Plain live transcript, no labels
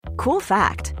Cool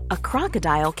fact, a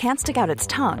crocodile can't stick out its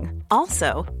tongue.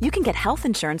 Also, you can get health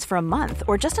insurance for a month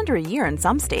or just under a year in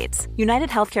some states. United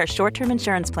Healthcare short-term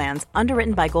insurance plans,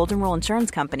 underwritten by Golden Rule Insurance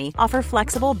Company, offer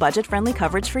flexible, budget-friendly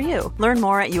coverage for you. Learn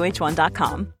more at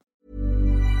uh1.com.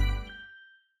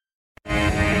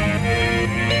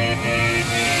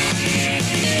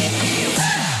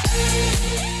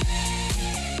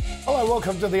 Hello,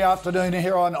 welcome to the afternoon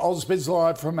here on Ausbiz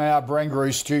Live from our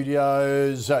Barangaroo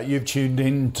studios. You've tuned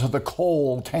in to The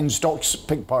Call, 10 stocks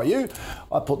picked by you.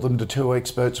 I put them to two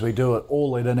experts. We do it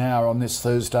all in an hour on this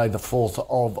Thursday, the 4th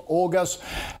of August.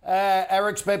 Our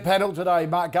expert panel today,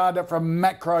 Mark Gardner from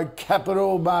Macro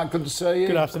Capital. Mark, good to see you.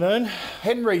 Good afternoon.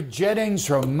 Henry Jennings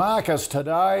from Marcus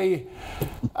Today.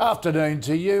 Afternoon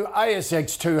to you.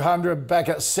 ASX 200 back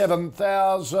at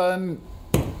 7,000.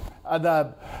 Are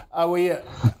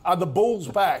the Bulls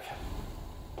back?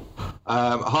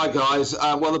 Hi guys.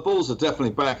 Well, the Bulls are definitely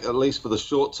back, at least for the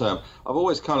short term. I've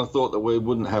always kind of thought that we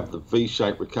wouldn't have the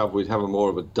V-shaped recovery. We'd have a more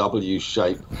of a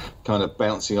W-shape kind of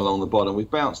bouncing along the bottom.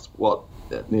 We've bounced,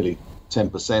 nearly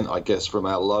 10%, I guess, from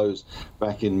our lows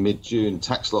back in mid-June.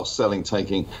 Tax loss selling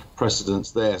taking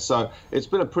precedence there. So it's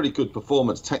been a pretty good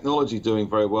performance. Technology doing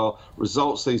very well.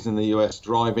 Results season in the US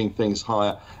driving things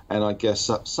higher. And I guess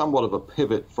somewhat of a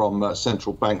pivot from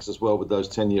central banks as well, with those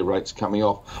 10-year rates coming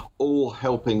off, all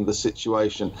helping the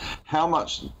situation. How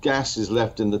much gas is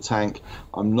left in the tank,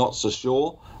 I'm not so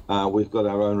sure. We've got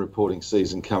our own reporting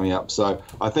season coming up. So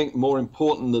I think more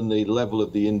important than the level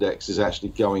of the index is actually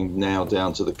going now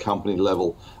down to the company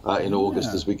level in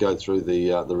August as we go through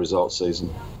the results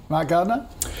season. Mark Gardner?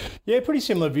 Yeah, pretty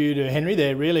similar view to Henry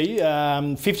there, really.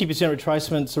 50%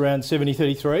 retracements around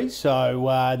 70.33. So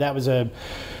that was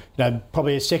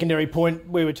probably a secondary point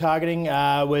we were targeting.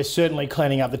 We're certainly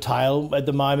cleaning up the tail at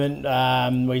the moment.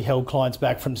 We held clients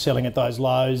back from selling at those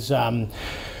lows.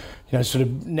 Sort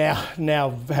of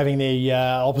now having the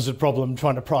opposite problem,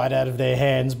 trying to pry it out of their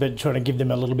hands, but trying to give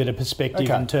them a little bit of perspective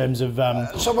in terms of...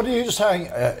 So what are you saying?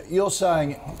 You're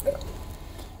saying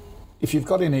if you've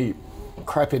got any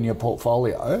crap in your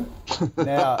portfolio,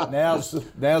 now's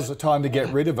the time to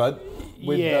get rid of it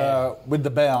with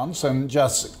the bounce and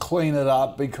just clean it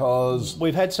up, because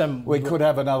we could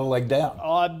have another leg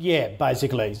down.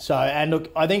 Basically. So, and look,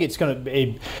 I think it's going to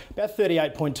be about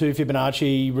 38.2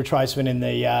 Fibonacci retracement in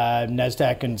the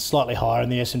Nasdaq and slightly higher in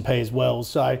the S&P as well.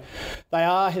 So they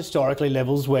are historically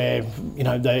levels where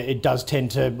it does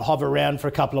tend to hover around for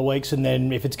a couple of weeks, and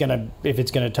then if it's going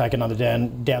to take another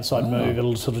downside move,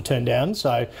 it'll sort of turn down.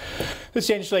 So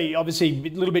essentially, obviously, a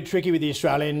little bit tricky with the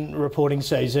Australian reporting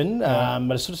season.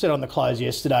 But I sort of said on the close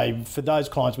yesterday, for those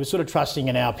clients, we're sort of trusting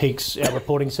in our picks, our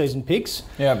reporting season picks.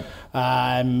 Yeah.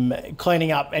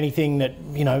 Cleaning up anything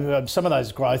that, some of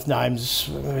those growth names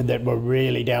that were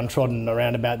really downtrodden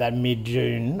around about that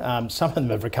mid-June, some of them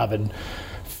have recovered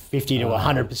 50 to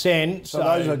 100%. So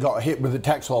those that got hit with the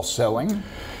tax loss selling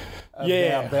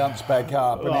now bounce back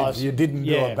up. And if you didn't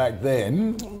do it back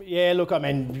then... Yeah, look, I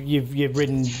mean, you've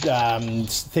ridden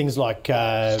things like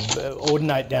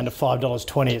Ordinate down to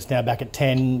 $5.20. It's now back at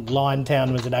 10.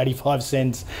 Liontown was at 85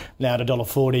 cents, now at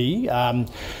 $1.40.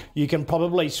 You can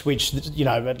probably switch,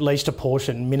 at least a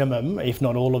portion minimum, if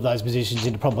not all of those positions,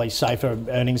 into probably safer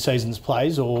earnings seasons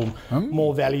plays or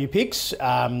more value picks.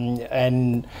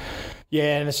 And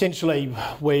essentially,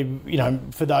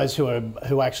 for those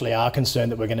who actually are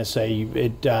concerned that we're going to see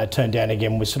it turn down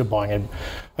again, we're sort of buying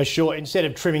a short. Instead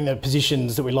of trimming the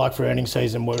positions that we like for earnings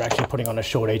season, we're actually putting on a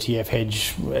short ETF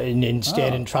hedge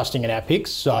instead and trusting in our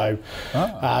picks. So,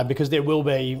 because there will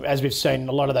be, as we've seen,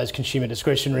 a lot of those consumer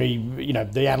discretionary,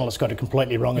 the analysts got it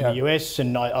completely wrong in the US,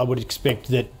 and I would expect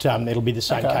that it'll be the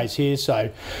same case here. So.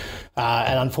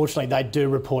 And unfortunately, they do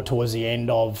report towards the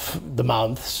end of the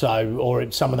month,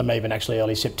 or some of them even actually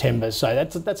early September. So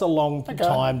that's a long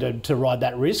time to ride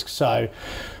that risk. So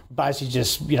basically,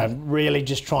 just really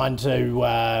just trying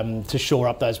to shore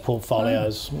up those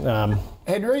portfolios.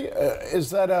 Henry,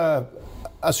 is that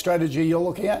a strategy you're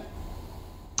looking at?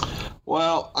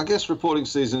 Well, I guess reporting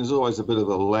season is always a bit of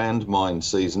a landmine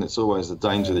season. It's always the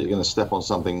danger that you're going to step on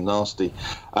something nasty.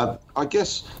 I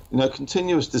guess,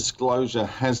 continuous disclosure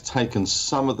has taken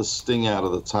some of the sting out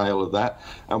of the tail of that.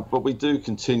 But we do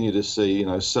continue to see,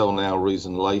 sell now,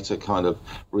 reason later kind of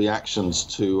reactions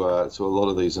to a lot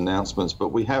of these announcements. But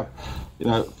we have,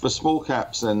 for small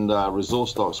caps and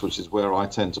resource stocks, which is where I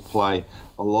tend to play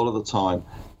a lot of the time,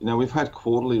 we've had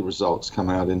quarterly results come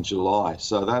out in July.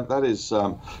 So that is,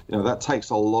 that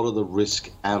takes a lot of the risk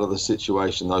out of the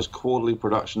situation. Those quarterly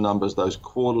production numbers, those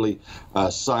quarterly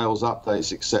sales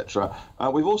updates, etc.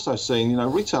 We've also seen,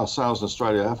 retail sales in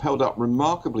Australia have held up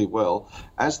remarkably well,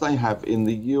 as they have in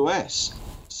the US.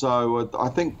 So I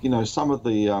think, some of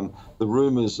the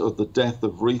rumours of the death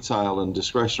of retail and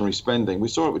discretionary spending, we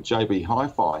saw it with JB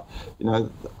Hi-Fi.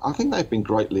 I think they've been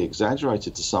greatly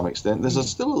exaggerated to some extent. There's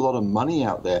still a lot of money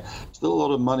out there, still a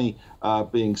lot of money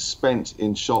being spent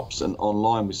in shops and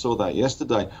online. We saw that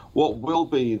yesterday. What will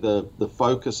be the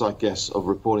focus, I guess, of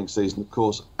reporting season, of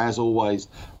course, as always,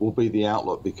 will be the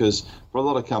outlook, because for a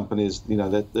lot of companies,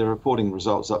 they're reporting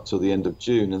results up till the end of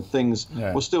June, and things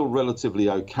were still relatively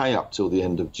okay up till the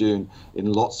end of June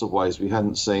in lots of ways. We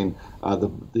hadn't seen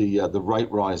the rate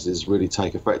rises really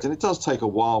take effect, and it does take a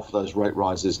while for those rate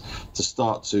rises to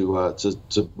start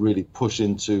to really push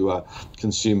into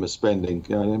consumer spending.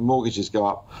 Mortgages go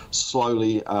up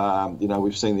slowly.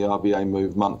 We've seen the RBA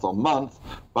move month on month,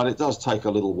 but it does take a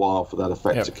little while for that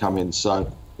effect to come in. So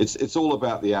it's all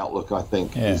about the outlook, I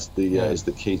think, is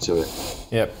the key to it.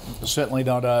 Yep, certainly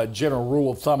not a general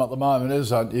rule of thumb at the moment,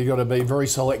 is it? You've got to be very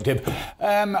selective.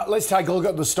 Let's take a look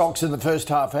at the stocks in the first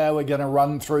half hour. We're going to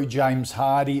run through James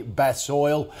Hardie, Bass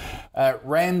Oil,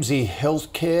 Ramsay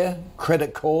Healthcare,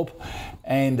 Credit Corp,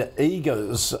 and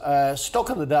Eagers. Stock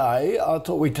of the day, I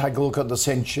thought we'd take a look at the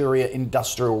Centuria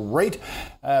Industrial REIT,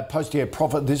 posting a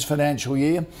profit this financial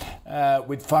year,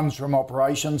 with funds from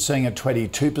operations seeing a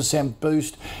 22%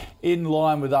 boost. In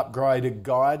line with upgraded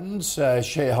guidance,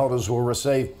 shareholders will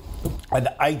receive an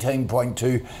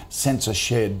 18.2 cents a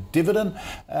share dividend.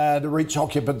 The REIT's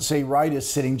occupancy rate is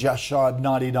sitting just shy of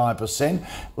 99%,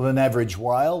 with an average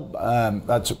WALE,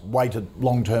 that's weighted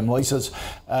long-term leases,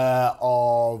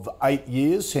 of 8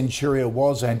 years. Centuria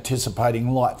was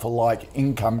anticipating like-for-like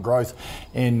income growth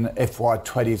in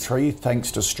FY23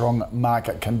 thanks to strong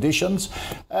market conditions.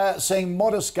 Seeing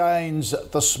modest gains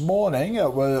this morning.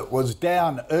 It was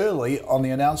down early on the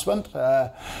announcement.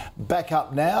 Back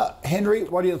up now. Henry,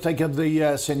 what do you think of the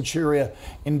Centuria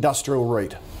Industrial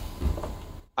REIT?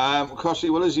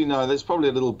 Koshy, well, as you know, that's probably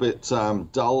a little bit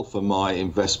dull for my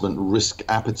investment risk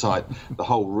appetite, the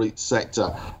whole REIT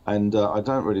sector, and I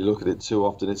don't really look at it too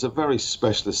often. It's a very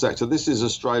specialist sector. This is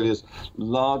Australia's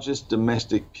largest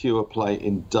domestic pure play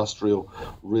industrial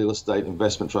real estate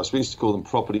investment trust. We used to call them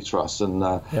property trusts, and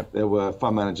there were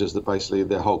fund managers that basically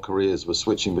their whole careers were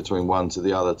switching between one to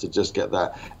the other to just get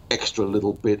that extra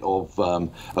little bit of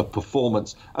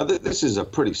performance. This is a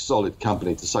pretty solid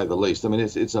company, to say the least. I mean,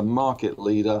 it's a market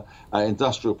leader.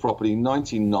 Industrial property,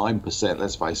 99%,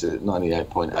 let's face it,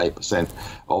 98.8%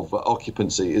 of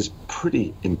occupancy is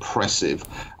pretty impressive.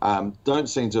 Don't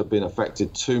seem to have been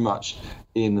affected too much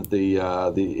in the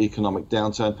economic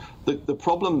downturn. The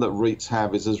problem that REITs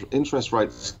have is as interest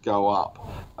rates go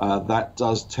up, that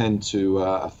does tend to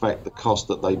affect the cost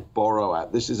that they borrow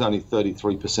at. This is only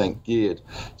 33% geared,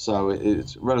 so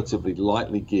it's relatively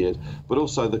lightly geared. But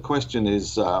also the question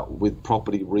is with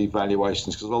property revaluations,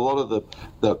 because a lot of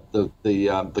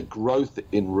the growth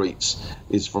in REITs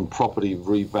is from property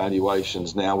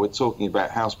revaluations. Now we're talking about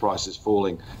house prices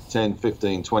falling 10,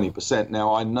 15, 20%.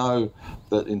 Now I know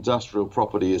that industrial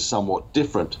property is somewhat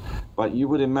different, but you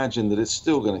would imagine that it's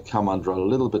still going to come under a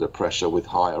little bit of pressure with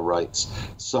higher rates.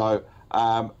 So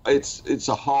it's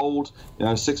a hold,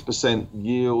 6%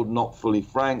 yield, not fully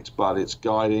franked, but it's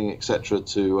guiding, etc.,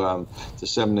 to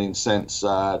 17 cents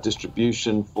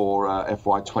distribution for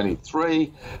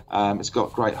FY23. It's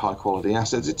got great high quality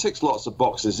assets. It ticks lots of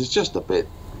boxes. It's just a bit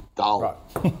dull,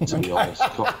 to be honest,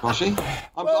 Koshy.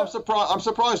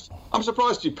 I'm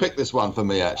surprised you picked this one for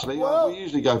me. Actually, we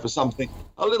usually go for something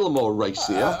a little more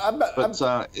racier, but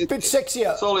a bit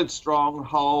sexier. Solid, strong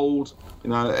hold.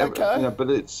 But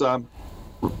it's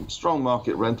strong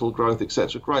market rental growth,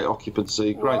 etc. Great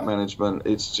occupancy, great management.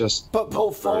 It's just. But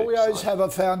portfolios have a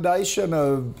foundation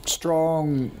of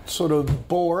strong, sort of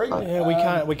boring. Yeah, we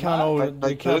can't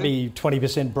be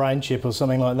 20% brain chip or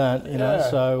something like that.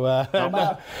 So.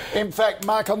 In fact,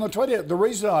 Mark, on the 20th, the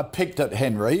reason I picked it,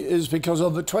 Henry, is because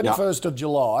on the 21st of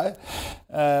July,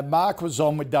 Mark was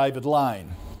on with David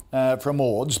Lane from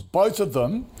Ords. Both of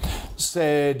them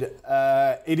said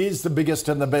it is the biggest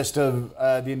and the best of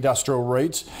the industrial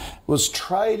REITs, was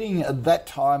trading at that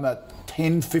time at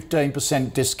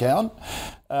 10-15% discount,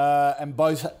 and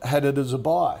both had it as a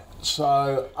buy.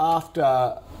 So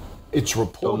after it's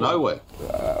reported,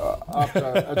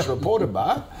 after it's reported,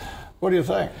 Mark, what do you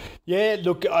think? Yeah,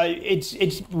 look,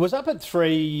 it was up at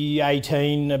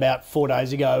 318 about 4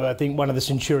 days ago. I think one of the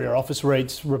Centuria office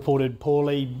REITs reported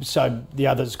poorly, so the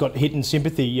others got hit in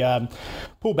sympathy.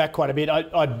 pulled back quite a bit.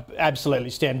 I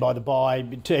absolutely stand by the buy,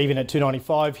 even at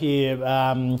 295 here.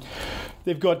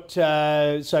 They've got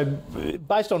so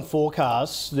based on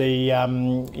forecasts,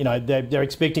 they're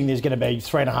expecting there's going to be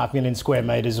 3.5 million square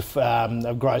metres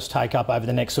of gross take up over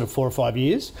the next sort of 4 or 5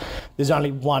 years. There's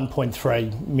only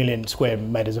 1.3 million square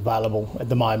metres available at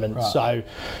the moment, right. So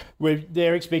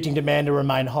they're expecting demand to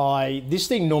remain high. This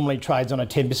thing normally trades on a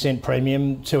 10%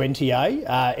 premium to NTA.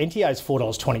 NTA is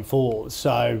 $4.24.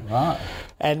 So. Right.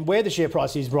 And where the share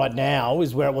price is right now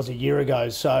is where it was a year ago.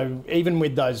 So even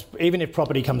if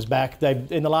property comes back,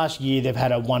 in the last year they've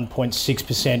had a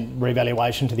 1.6%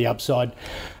 revaluation to the upside,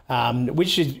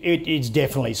 which is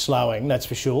definitely slowing, that's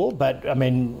for sure. But I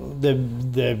mean,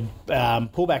 the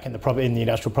pullback in the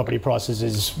industrial property prices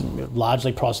is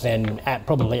largely priced in at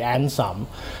probably and some.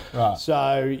 Right.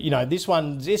 So this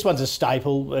one's a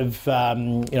staple of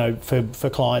for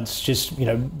clients. Just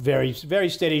very very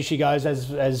steady as she goes,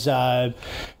 as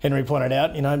Henry pointed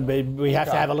out. We have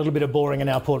to have a little bit of boring in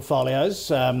our portfolios.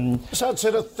 So it's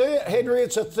at Henry,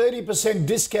 it's a 30%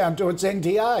 discount to its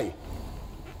NTA.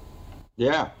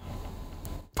 Yeah.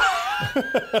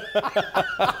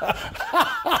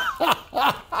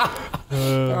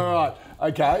 All right.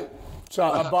 Okay. So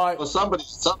I buy. Well,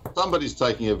 somebody's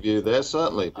taking a view there,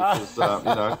 certainly, because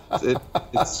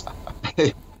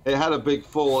it had a big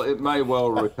fall. It may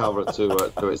well recover to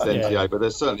its NTA, but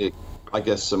there's certainly, I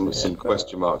guess, some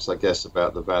question marks, I guess,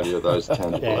 about the value of those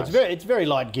tangible assets. It's very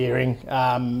light gearing.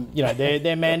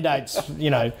 Their mandates,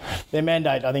 their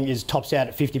mandate I think tops out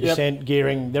at 50%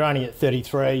 gearing. They're only at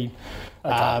 33.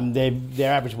 Okay.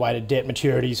 Their average weighted debt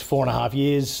maturity is 4.5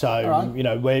 years. So,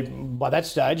 by that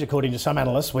stage, according to some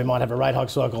analysts, we might have a rate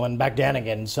hike cycle and back down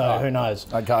again. So who knows?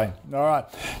 Okay. All right.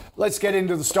 Let's get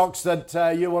into the stocks that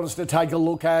you want us to take a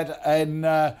look at. And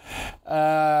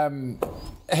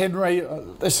Henry,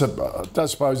 I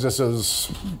suppose this is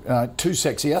too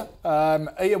sexier.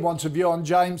 Ian wants a view on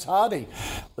James Hardie,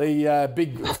 the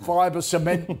big fibre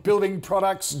cement building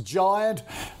products giant,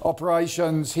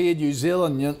 operations here, New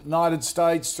Zealand, United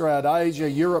States, throughout Asia,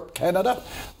 Europe, Canada.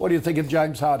 What do you think of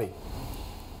James Hardie?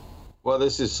 Well,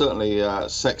 this is certainly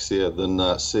sexier than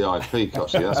CIP,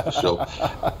 Koshi, that's for sure.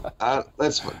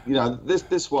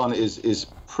 This one is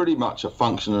pretty much a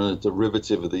function and a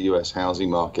derivative of the US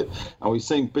housing market, and we've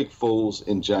seen big falls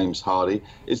in James Hardie.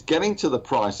 It's getting to the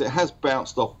price. It has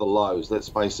bounced off the lows, let's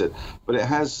face it, but it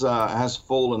has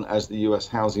fallen as the US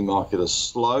housing market has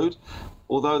slowed.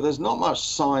 Although there's not much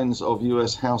signs of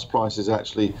US house prices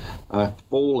actually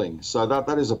falling. So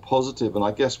that is a positive. And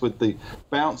I guess with the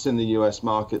bounce in the US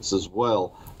markets as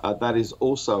well, that is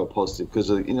also a positive because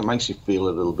it makes you feel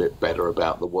a little bit better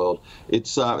about the world.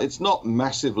 It's not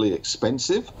massively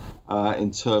expensive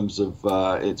in terms of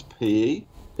its PE.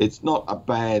 It's not a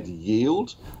bad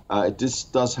yield. It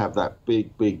just does have that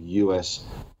big US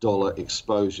dollar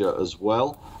exposure as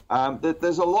well.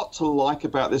 There's a lot to like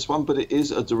about this one, but it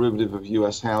is a derivative of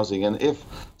US housing. And if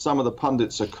some of the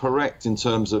pundits are correct in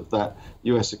terms of that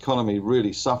US economy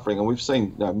really suffering, and we've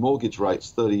seen mortgage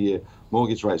rates, 30-year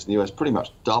mortgage rates in the US pretty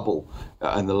much double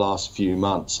in the last few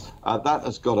months, that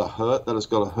has got to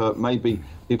hurt. Maybe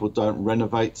people don't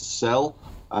renovate to sell,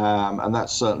 and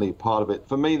that's certainly part of it.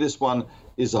 For me, this one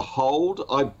is a hold.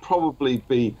 I'd probably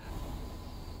be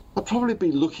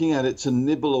looking at it to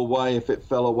nibble away if it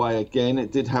fell away again.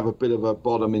 It did have a bit of a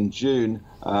bottom in June,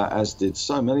 as did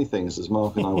so many things, as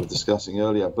Mark and I were discussing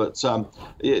earlier. But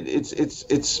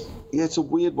it's a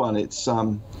weird one.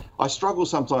 I struggle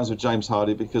sometimes with James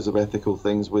Hardie because of ethical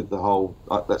things, with the whole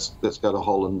let's go to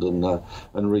Holland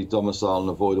and re-domicile and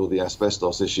avoid all the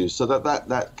asbestos issues. So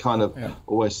that kind of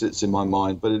always sits in my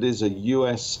mind. But it is a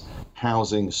US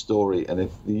housing story, and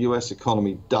if the US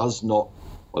economy does not,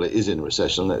 well, it is in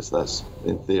recession, that's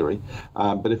in theory.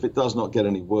 But if it does not get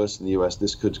any worse in the US,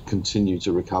 this could continue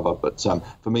to recover. But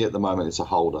for me at the moment, it's a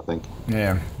hold, I think.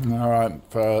 Yeah. All right.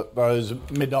 For those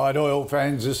Midnight Oil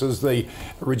fans, this is the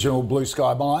original Blue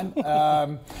Sky Mine.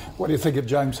 What do you think of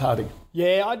James Hardie?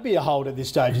 Yeah, I'd be a hold at this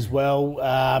stage as well.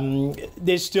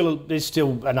 There's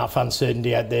still enough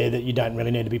uncertainty out there that you don't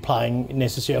really need to be playing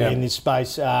necessarily in this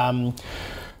space.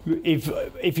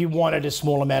 If you wanted a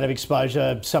small amount of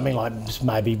exposure, something like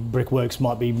maybe Brickworks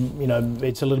might be,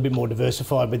 it's a little bit more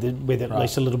diversified with at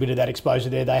least a little bit of that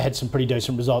exposure there. They had some pretty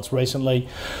decent results recently,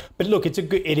 but look, it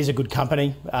is a good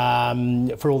company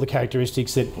for all the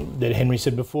characteristics that Henry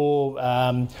said before.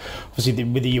 Obviously,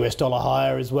 with the US dollar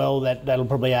higher as well, that'll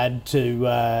probably add to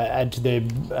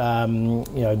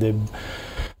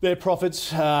their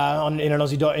profits in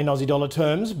Aussie dollar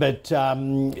terms, but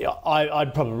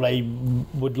I'd probably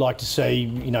would like to see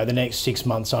the next 6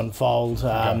 months unfold.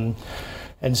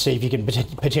 and see if you can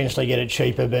potentially get it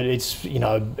cheaper. But it's,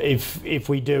 if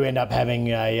we do end up having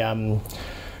a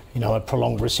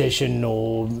prolonged recession,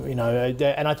 or and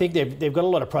I think they've got a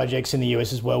lot of projects in the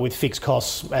US as well with fixed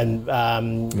costs, and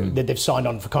that they've signed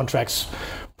on for contracts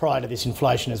prior to this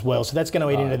inflation as well. So that's going to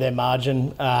eat into their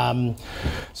margin.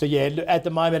 So yeah, at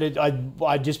the moment,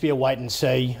 I'd just be a wait and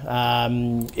see.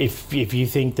 If you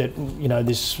think that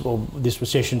this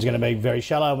recession is going to be very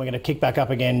shallow and we're going to kick back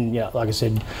up again, like I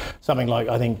said, something like,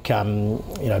 I think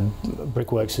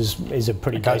Brickworks is a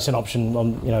pretty decent option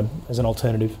on as an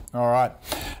alternative. All right.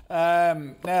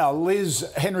 Now, Liz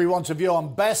Henry wants a view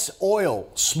on Bass Oil,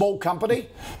 small company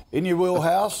in your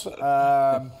wheelhouse.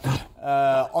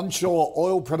 Onshore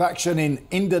oil production in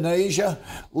Indonesia.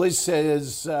 Liz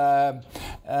says,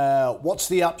 what's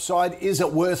the upside? Is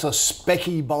it worth a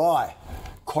specky buy?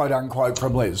 Quote unquote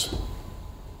from Liz.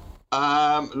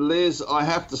 Liz, I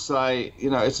have to say,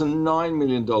 it's a $9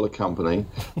 million company.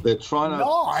 They're trying to...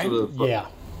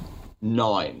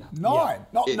 Nine. Yeah.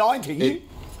 Not 90.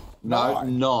 No,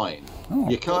 nine. Oh,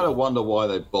 you kind of wonder why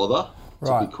they bother,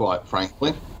 to be quite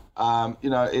frankly.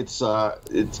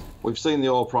 We've seen the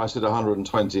oil price at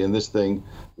 120, and this thing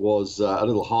was a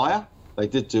little higher. They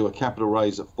did do a capital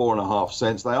raise at 4.5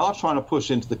 cents. They are trying to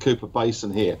push into the Cooper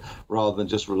Basin here rather than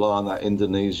just rely on that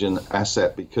Indonesian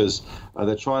asset, because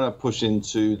they're trying to push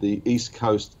into the East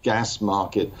Coast gas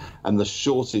market and the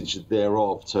shortage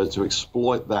thereof to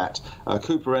exploit that.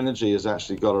 Cooper Energy has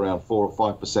actually got around 4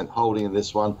 or 5% holding in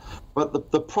this one.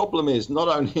 But the problem is, not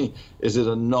only is it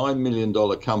a $9 million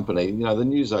company, the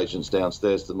newsagents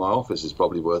downstairs to my office is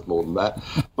probably worth more than that.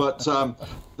 But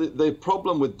the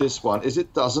problem with this one is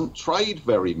it doesn't trade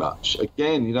very much.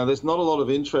 Again, there's not a lot of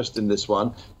interest in this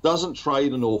one. Doesn't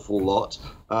trade an awful lot.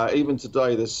 Even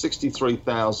today, there's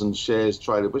 63,000 shares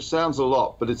traded, which sounds a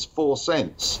lot, but it's 4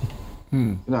 cents.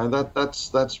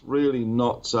 That's really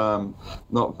not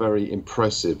very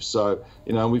impressive. So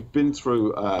we've been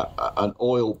through an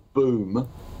oil boom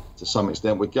to some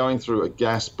extent. We're going through a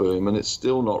gas boom, and it's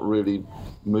still not really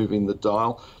moving the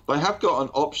dial. They have got an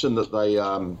option that they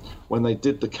when they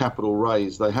did the capital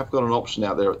raise, they have got an option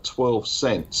out there at 12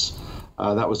 cents.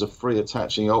 That was a free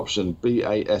attaching option.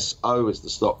 BASO is the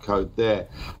stock code there.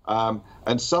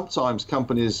 And sometimes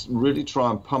companies really try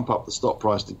and pump up the stock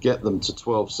price to get them to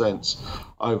 12 cents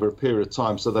over a period of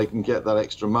time so they can get that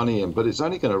extra money in. But it's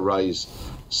only going to raise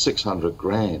 600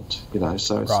 grand,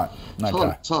 so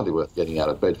it's hardly worth getting out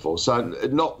of bed for. So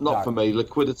not for me.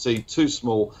 Liquidity, too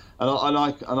small. And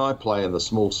I play in the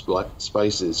small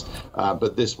spaces,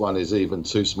 but this one is even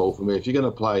too small for me. If you're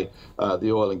going to play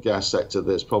the oil and gas sector,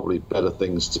 there's probably better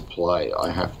things to play, I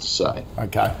have to say.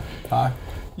 Okay.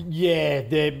 Yeah,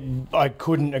 I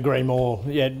couldn't agree more.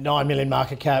 Yeah, 9 million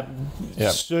market cap,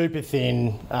 super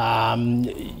thin.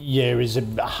 There's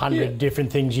 100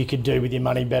 different things you could do with your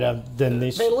money better than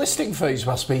this. Their listing fees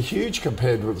must be huge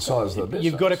compared with the size of the business.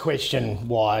 You've got to question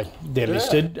why they're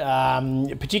listed.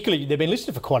 Particularly, they've been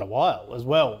listed for quite a while as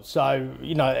well. So,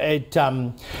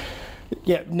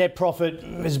 net profit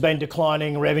has been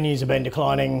declining, revenues have been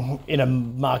declining in a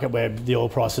market where the oil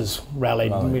prices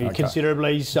rallied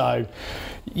considerably. So,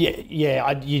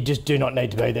 you just do not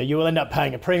need to be there. You will end up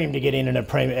paying a premium to get in and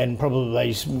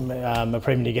probably a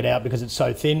premium to get out because it's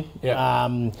so thin.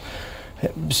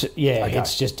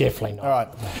 It's just definitely not. All right,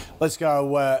 let's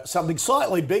go something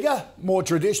slightly bigger, more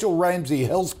traditional. Ramsay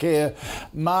Healthcare,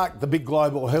 Mark, the big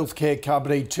global healthcare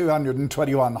company,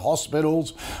 221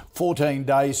 hospitals,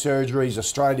 14-day surgeries,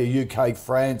 Australia, UK,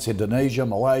 France, Indonesia,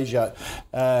 Malaysia,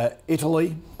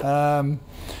 Italy,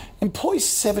 employs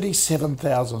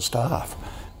 77,000 staff.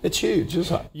 It's huge,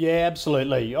 isn't it? Yeah,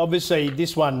 absolutely. Obviously,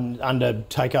 this one under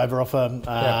takeover offer,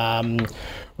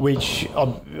 which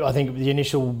I think the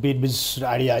initial bid was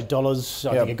 $88.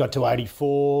 I think it got to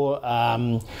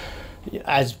 $84.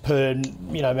 As per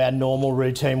our normal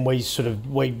routine, we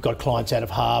got clients out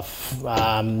of half.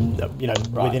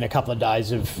 Within a couple of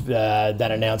days of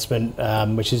that announcement,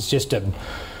 which is just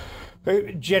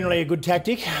generally a good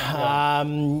tactic.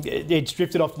 It's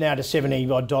drifted off now to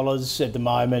 $70 at the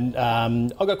moment.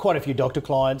 I've got quite a few doctor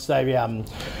clients.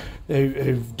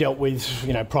 Who've dealt with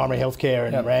primary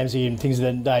healthcare and Ramsay and things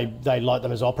that they like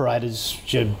them as operators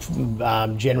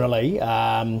generally.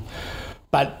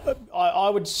 But I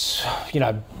would,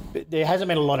 there hasn't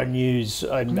been a lot of news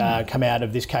come out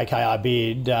of this KKR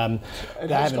bid. It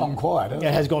has gone quiet, hasn't it?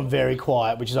 It has gone very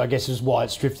quiet, which is, I guess, is why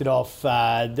it's drifted off.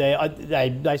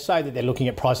 They say that they're looking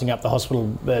at pricing up the hospital,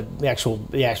 the actual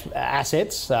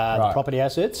assets, the property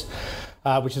assets.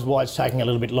 which is why it's taking a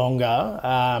little bit longer.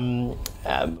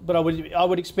 But I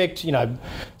would expect,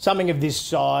 something of this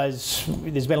size.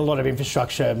 There's been a lot of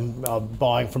infrastructure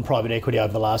buying from private equity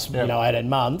over the last 18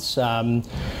 months.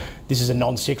 This is a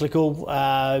non-cyclical,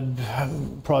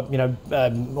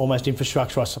 almost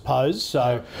infrastructure, I suppose.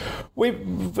 So,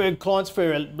 for clients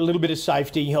for a little bit of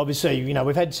safety. Obviously,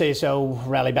 we've had CSL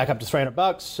rally back up to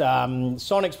 $300.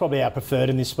 Sonic's probably our preferred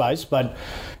in this space, but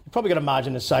you've probably got a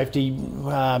margin of safety,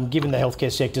 given the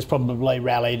healthcare sector's probably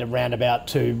rallied around about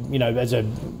to, as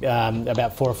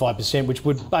about 4 or 5%, which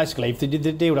would basically, if the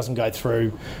deal doesn't go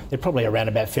through, they're probably around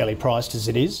about fairly priced as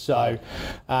it is. So,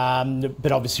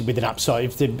 but obviously with an upside,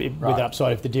 if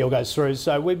the deal goes through.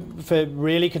 So for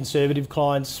really conservative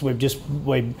clients,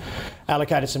 we've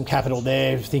allocated some capital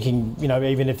there, thinking,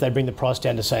 even if they bring the price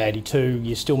down to say 82,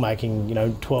 you're still making,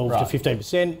 12 to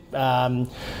 15%.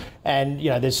 And,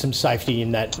 there's some safety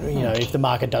in that, if the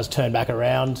market does turn back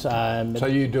around. So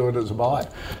you do it as a buy?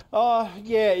 Oh,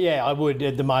 yeah, I would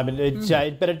at the moment.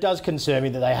 But it does concern me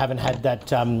that they haven't had that,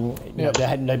 they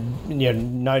had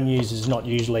no news is not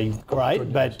usually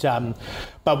great,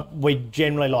 but we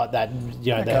generally like that,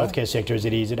 the healthcare sector as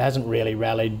it is. It hasn't really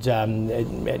rallied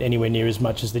anywhere near as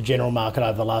much as the general market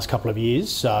over the last couple of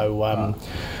years. So,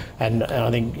 and I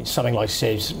think something like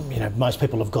most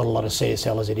people have got a lot of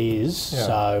CSL as it is. Yeah.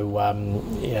 So,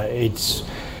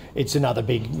 it's another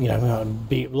big,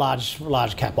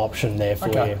 large cap option there for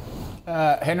you.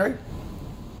 Henry?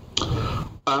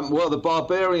 Well, the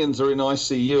Barbarians are in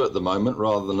ICU at the moment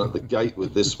rather than at the gate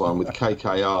with this one, with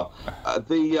KKR.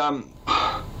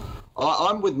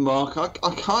 I'm with Mark. I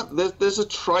can't. There's a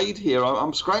trade here.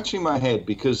 I'm scratching my head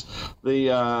because the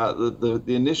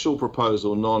initial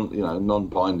proposal,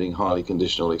 non-binding, highly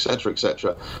conditional,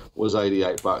 etc., was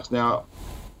 $88. Now,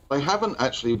 they haven't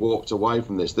actually walked away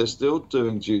from this. They're still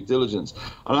doing due diligence,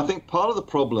 and I think part of the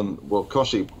problem,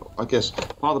 Koshi, I guess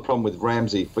part of the problem with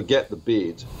Ramsay, forget the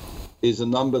bid, is a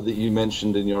number that you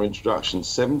mentioned in your introduction,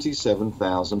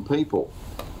 77,000 people.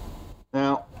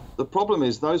 Now, the problem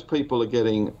is those people are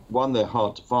getting, one, they're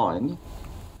hard to find,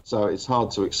 so it's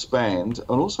hard to expand,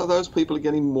 and also those people are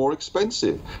getting more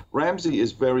expensive. Ramsay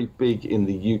is very big in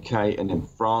the UK and in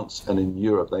France and in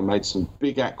Europe. They made some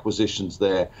big acquisitions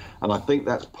there, and I think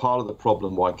that's part of the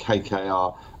problem why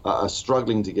KKR are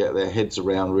struggling to get their heads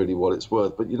around really what it's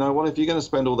worth. But you know what? If you're going to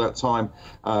spend all that time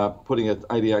putting an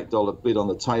 $88 bid on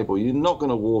the table, you're not going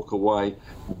to walk away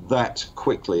that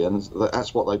quickly. And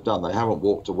that's what they've done. They haven't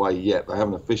walked away yet. They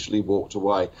haven't officially walked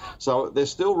away. So they're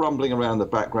still rumbling around the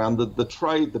background. The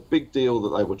trade, the big deal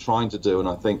that they were trying to do, and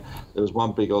I think there was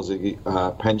one big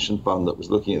Aussie pension fund that was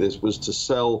looking at this, was to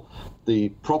sell the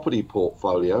property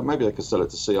portfolio. Maybe they could sell it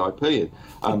to CIP,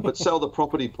 but sell the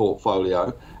property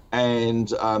portfolio. And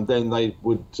then they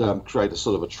would create a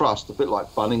sort of a trust, a bit like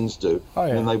Bunnings do,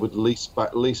 and they would lease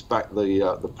back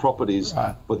the properties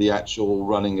for the actual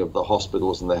running of the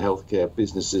hospitals and the healthcare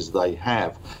businesses they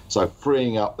have. So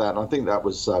freeing up that, and I think that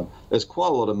was there's quite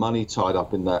a lot of money tied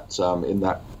up in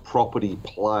that property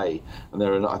play,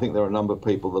 and I think there are a number of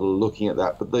people that are looking at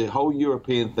that. But the whole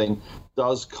European thing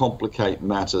does complicate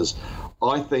matters.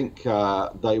 I think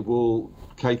KKR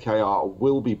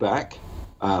will be back.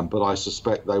 But I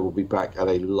suspect they will be back at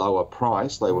a lower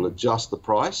price. They will adjust the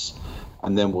price,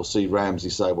 and then we'll see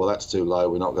Ramsay say, well, that's too low,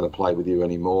 we're not going to play with you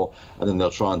anymore. And then they'll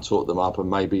try and talk them up,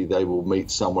 and maybe they will meet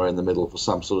somewhere in the middle for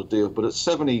some sort of deal. But at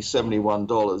 $70,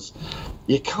 $71,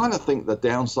 you kind of think the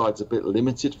downside's a bit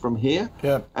limited from here.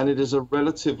 Yeah. And it is a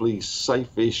relatively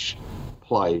safe-ish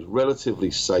play,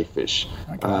 relatively safe-ish.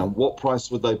 Okay. What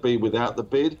price would they be without the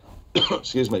bid?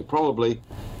 Excuse me, probably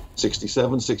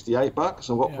 $67, $68,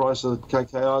 and what price are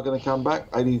KKR going to come back?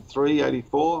 83,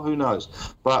 84, who knows?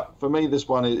 But for me, this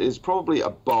one is probably a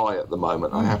buy at the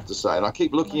moment, I have to say. And I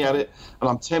keep looking at it, and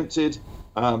I'm tempted,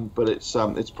 but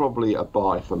it's probably a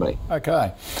buy for me.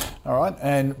 Okay, all right.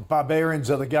 And Barbarians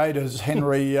are the Gators.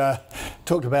 Henry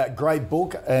talked about great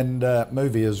book and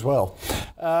movie as well.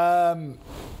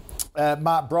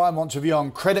 Mark Bryan wants a view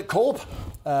on Credit Corp,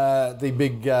 the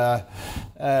big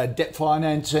debt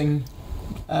financing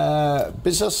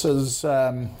business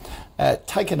has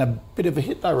taken a bit of a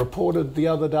hit. They reported the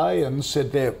other day and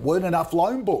said there weren't enough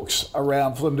loan books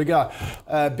around for them to go.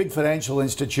 Big financial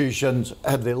institutions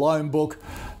have their loan book,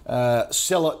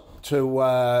 sell it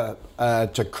to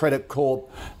Credit Corp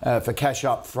for cash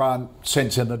up front,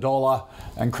 cents in the dollar,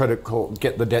 and Credit Corp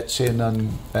get the debts in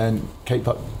and keep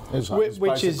it.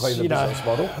 Which is,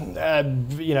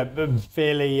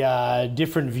 fairly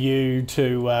different view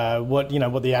to what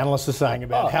the analysts are saying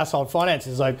about household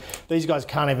finances. Like, these guys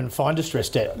can't even find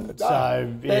distressed debt.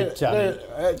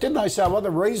 Didn't they say one of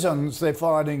the reasons they're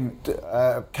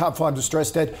can't find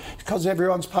distressed debt is because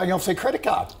everyone's paying off their credit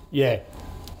card? Yeah.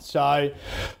 So,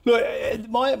 look,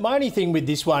 my only thing with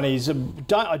this one is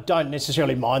I don't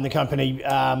necessarily mind the company,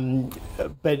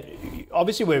 but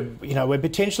obviously we're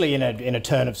potentially in a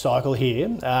turn of cycle here.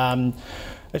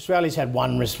 Australia's had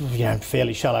one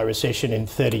fairly shallow recession in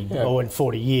 30 or in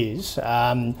 40 years.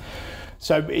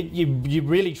 So you're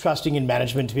really trusting in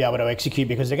management to be able to execute,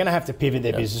 because they're going to have to pivot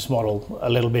their business model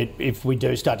a little bit if we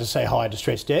do start to see higher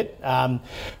distressed debt.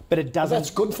 But it doesn't.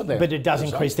 That's good for them. But it does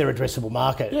increase their addressable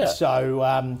market. Yeah.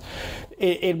 So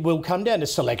it will come down to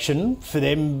selection for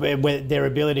them, their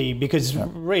ability, because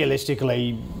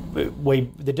realistically,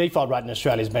 the default rate in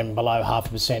Australia has been below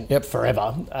 0.5%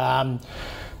 forever.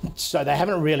 So they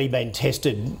haven't really been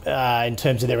tested in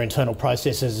terms of their internal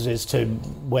processes as to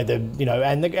whether,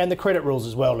 and the credit rules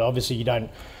as well. Obviously, you don't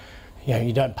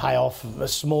pay off a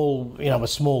small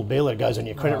bill that goes on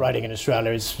your credit rating in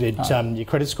Australia. Your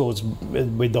credit scores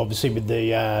with all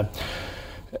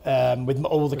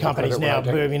the companies now,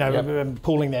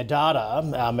 pooling their data,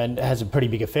 and it has a pretty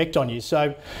big effect on you.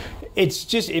 So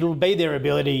it'll be their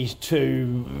ability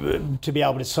to be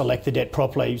able to select the debt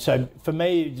properly. So for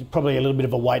me, it's probably a little bit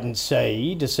of a wait and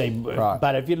see to see. Right.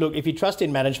 But if you trust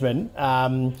in management,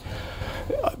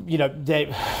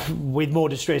 with more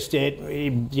distressed debt,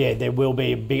 there will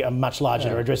be a much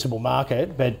larger addressable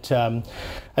market. But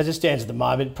as it stands at the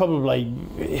moment, probably,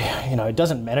 it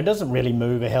doesn't really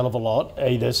move a hell of a lot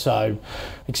either. So,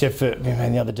 except for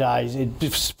the other day,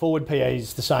 forward PE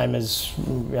is the same as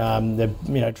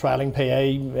the trailing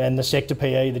PE and the sector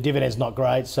PE. The dividend's not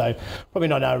great, so probably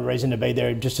not no reason to be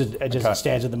there just as it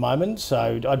stands at the moment.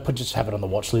 So I'd just have it on the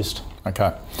watch list.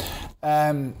 Okay.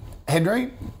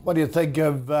 Henry, what do you think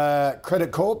of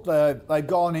Credit Corp? They've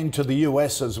gone into the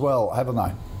US as well, haven't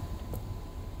they?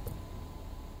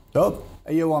 Oh,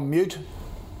 are you on mute?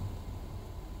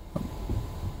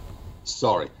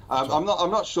 Sorry, I'm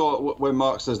not sure when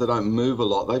Mark says they don't move a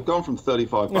lot. They've gone from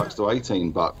 $35 to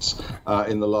 $18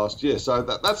 in the last year, so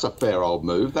that's a fair old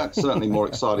move. That's certainly more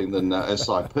exciting than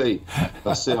CIP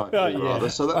rather.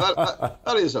 So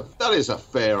that is a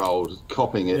fair old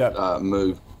copying it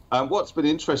move. What's been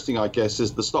interesting, I guess,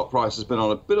 is the stock price has been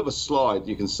on a bit of a slide.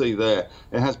 You can see there,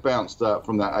 it has bounced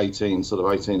from that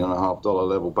 $18.5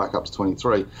 level back up to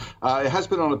 23. It has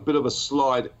been on a bit of a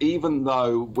slide, even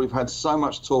though we've had so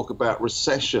much talk about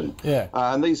recession. Yeah.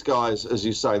 And these guys, as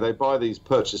you say, they buy these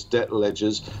purchase debt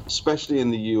ledgers, especially in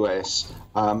the US.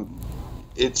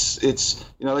 It's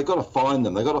they've got to find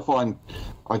them. They've got to find.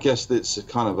 I guess it's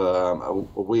kind of a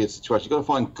weird situation. You've got to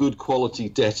find good quality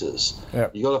debtors.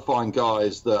 Yep. You've got to find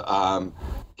guys that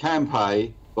can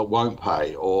pay but won't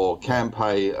pay, or can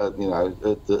pay at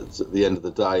the end of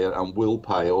the day and will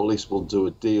pay, or at least will do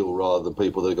a deal, rather than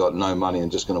people that have got no money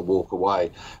and just going to walk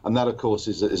away. And that, of course,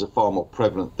 is a far more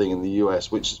prevalent thing in the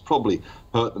US, which has probably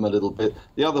hurt them a little bit.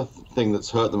 The other thing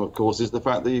that's hurt them, of course, is the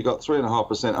fact that you've got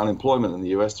 3.5% unemployment in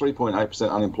the US,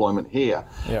 3.8% unemployment here.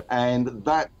 Yep. And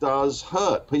that does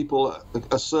hurt. People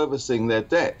are servicing their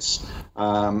debts,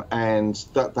 and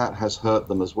that has hurt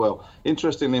them as well.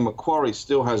 Interestingly, Macquarie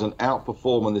still has an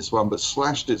outperform on this one, but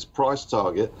slashed its price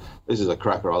target. This is a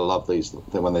cracker. I love these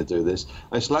when they do this.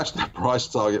 They slashed their price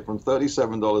target from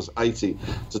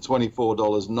 $37.80 to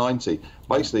 $24.90,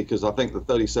 basically because I think the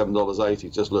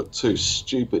 $37.80 just looked too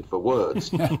stupid for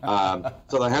words.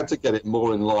 So they had to get it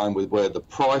more in line with where the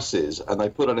price is, and they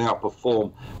put an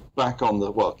outperform back on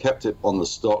kept it on the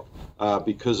stock.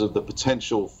 Because of the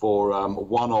potential for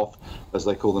one-off, as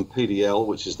they call them, PDL,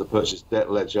 which is the purchase debt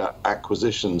ledger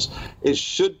acquisitions. It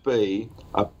should be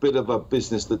a bit of a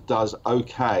business that does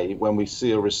okay when we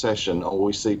see a recession, or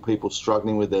we see people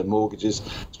struggling with their mortgages,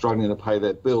 struggling to pay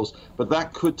their bills. But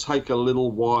that could take a little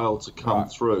while to come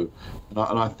through.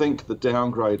 And I think the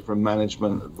downgrade from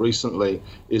management recently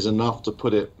is enough to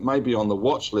put it maybe on the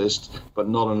watch list, but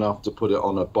not enough to put it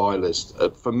on a buy list.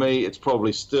 For me, it's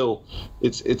probably still,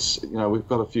 we've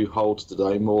got a few holds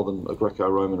today, more than a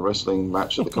Greco-Roman wrestling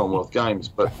match at the Commonwealth Games.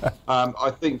 But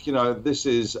I think, this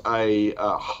is a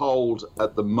hold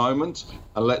at the moment.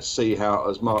 And let's see how,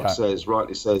 as Mark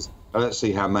rightly says, let's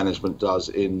see how management does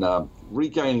in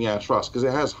regaining our trust, because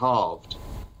it has halved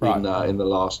Right. in the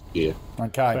last year.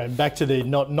 Okay. Right, back to the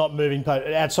not moving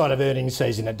outside of earnings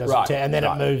season. It doesn't, and then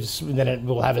it moves. And then it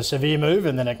will have a severe move,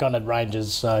 and then it kind of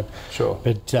ranges. So sure.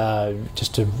 But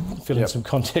just to fill in some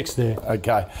context there.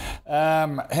 Okay.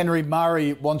 Henry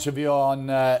Murray wants a view on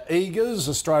Eagers,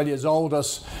 Australia's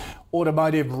oldest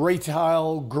automotive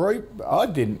retail group. I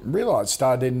didn't realise it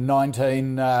started in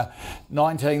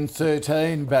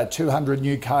 1913. About 200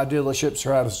 new car dealerships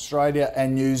throughout Australia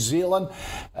and New Zealand.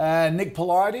 Nick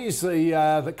Polides,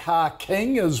 the car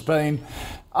king, has been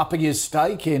upping his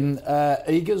stake in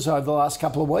Eagers over the last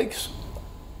couple of weeks.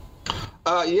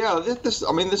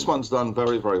 This one's done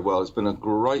very, very well. It's been a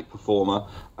great performer,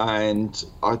 and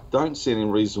I don't see any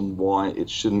reason why it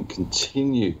shouldn't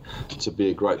continue to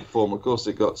be a great performer. Of course,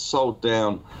 it got sold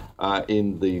down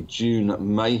in the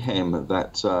June mayhem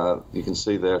that you can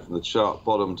see there from the chart,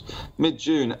 bottomed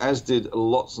mid-June, as did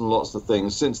lots and lots of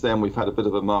things. Since then, we've had a bit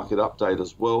of a market update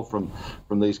as well from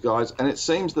these guys, and it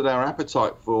seems that our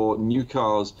appetite for new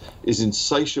cars is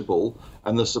insatiable,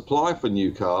 and the supply for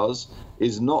new cars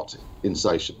is not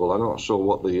insatiable. I'm not sure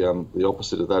what the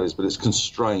opposite of that is, but it's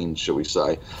constrained, shall we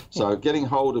say. So getting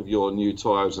hold of your new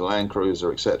Toyota Land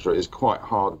Cruiser, etc., is quite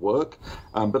hard work.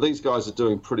 But these guys are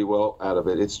doing pretty well out of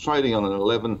it. It's trading on an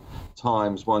 11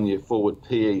 times 1 year forward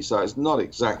PE, so it's not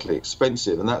exactly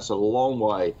expensive, and that's a long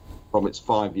way from its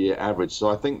 5-year average. So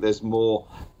I think there's more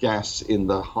gas in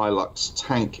the Hilux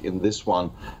tank in this one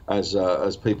as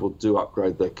people do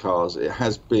upgrade their cars. It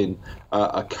has been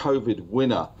a COVID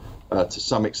winner to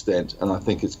some extent, and I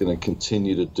think it's going to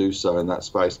continue to do so in that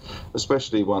space,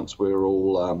 especially once we're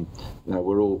all,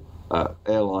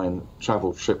 airline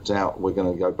travel tripped out. We're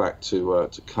going to go back to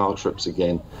car trips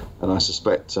again, and I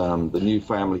suspect the new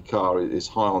family car is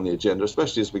high on the agenda,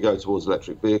 especially as we go towards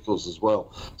electric vehicles as well.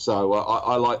 So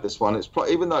I like this one.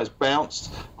 Even though it's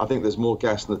bounced, I think there's more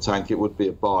gas in the tank. It would be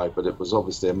a buy, but it was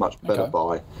obviously a much better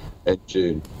buy in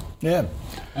June. Yeah,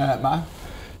 Mark.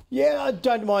 Yeah, I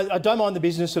don't mind the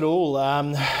business at all.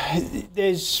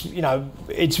 There's,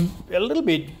 it's a little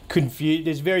bit confused.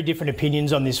 There's very different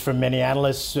opinions on this from many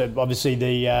analysts. Obviously,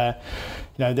 they're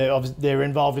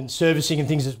involved in servicing and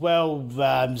things as well.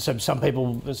 So some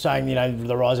people are saying,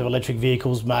 the rise of electric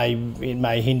vehicles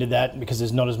may hinder that because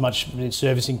there's not as much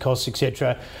servicing costs,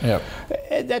 etc. Yeah,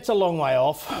 that's a long way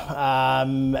off.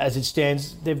 As it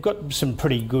stands, they've got some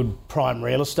pretty good prime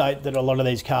real estate that a lot of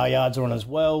these car yards are on as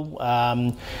well.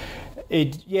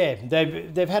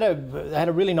 They've had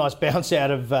a really nice bounce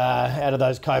out of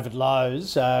those COVID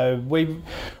lows.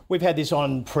 We've had this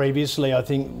on previously. I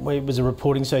think it was a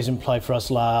reporting season play for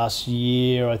us last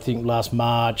year. I think last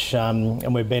March,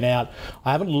 and we've been out.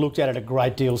 I haven't looked at it a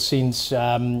great deal since.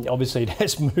 Obviously, it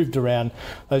has moved around.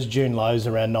 Those June lows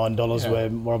around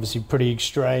 $9 were obviously pretty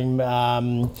extreme.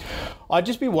 I'd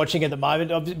just be watching at the moment,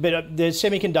 but the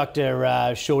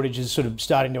semiconductor shortage is sort of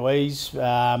starting to ease.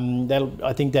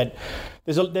 I think that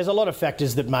there's a lot of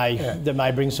factors that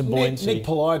may bring some buoyancy. Nick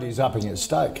Polides upping his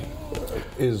stake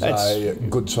is a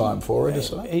good sign for it,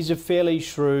 isn't it? He's a fairly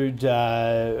shrewd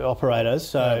operator,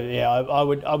 so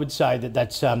I would say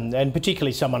that's and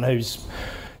particularly someone who's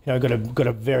got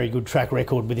a very good track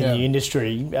record within the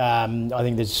industry. I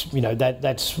think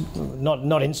that's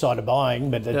not insider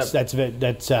buying, but that's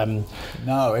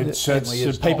no, it certainly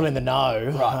is people not. In the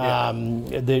know,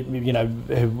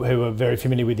 who are very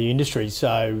familiar with the industry.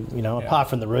 So apart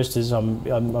from the Roosters,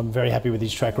 I'm very happy with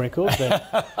his track record.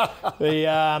 But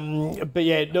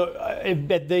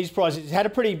at these prices, it's had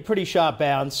a pretty sharp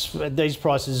bounce. At these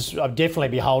prices, I'd definitely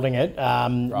be holding it.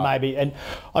 Maybe, and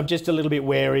I'm just a little bit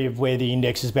wary of where the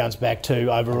index has bounced back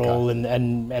to overall,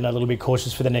 and a little bit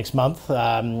cautious for the next month, or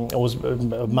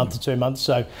a month to 2 months.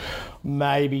 So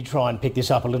maybe try and pick this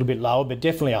up a little bit lower, but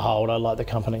definitely a hold. I like the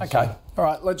company. Okay. All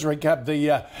right, let's recap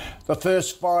the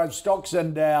first 5 stocks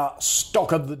and our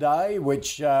stock of the day,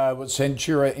 which was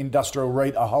Centura Industrial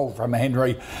REIT, a hold from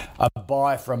Henry, a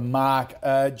buy from Mark.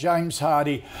 James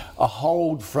Hardy, a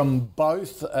hold from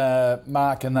both.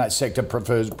 Mark in that sector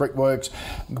prefers Brickworks.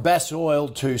 Bass Oil,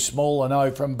 too small, a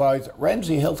no from both.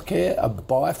 Ramsay Healthcare, a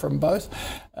buy from both.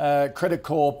 Credit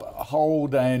Corp,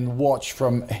 hold and watch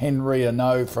from Henry, a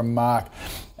no from Mark.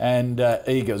 And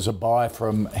Eagers, a buy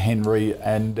from Henry,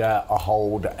 and a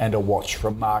hold and a watch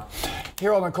from Mark.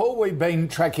 Here on the call, we've been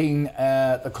tracking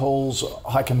the call's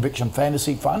High Conviction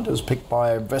Fantasy Fund as picked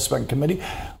by our investment committee.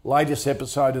 Latest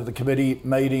episode of the committee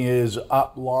meeting is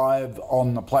up live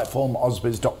on the platform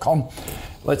ausbiz.com.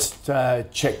 Let's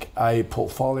check a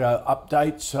portfolio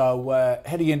update. So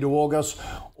heading into August,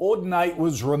 Ordinate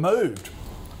was removed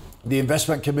the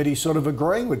investment committee sort of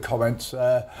agreeing with comments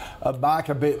of Mark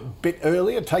a bit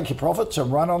earlier. Take your profits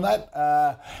and run on that.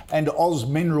 And Oz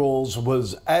Minerals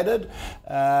was added.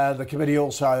 The committee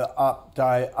also upped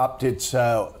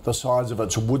the size of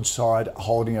its Woodside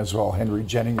holding as well. Henry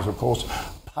Jennings, of course,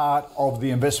 part of the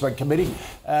investment committee.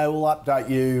 We'll update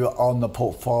you on the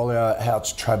portfolio, how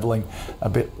it's travelling a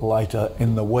bit later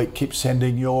in the week. Keep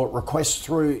sending your requests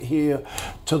through here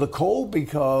to the call,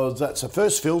 because that's the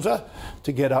first filter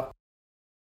to get up.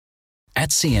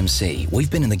 At CMC,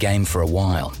 we've been in the game for a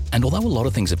while, and although a lot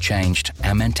of things have changed,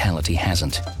 our mentality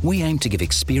hasn't. We aim to give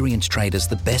experienced traders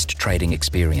the best trading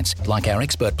experience, like our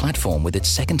expert platform with its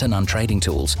second-to-none trading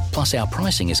tools. Plus, our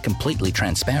pricing is completely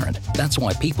transparent. That's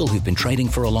why people who've been trading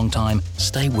for a long time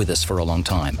stay with us for a long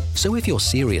time. So if you're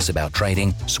serious about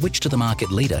trading, switch to the market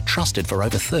leader trusted for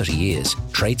over 30 years.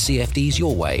 Trade CFDs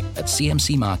your way at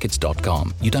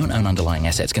cmcmarkets.com. You don't own underlying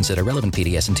assets. Consider relevant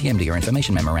PDS and TMD or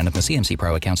information memorandum for CMC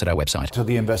Pro accounts at our website. To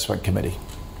the investment committee.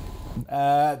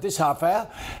 This half hour,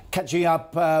 catching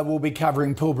up, we'll be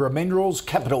covering Pilbara Minerals,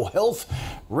 Capital Health,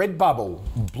 Redbubble,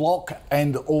 Block,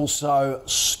 and also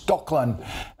Stockland.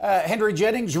 Henry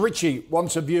Jennings, Richie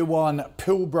wants a view on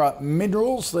Pilbara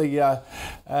Minerals, the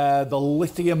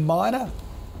lithium miner.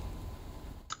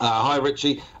 Hi,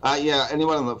 Richie.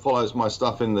 Anyone that follows my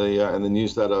stuff in the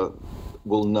newsletter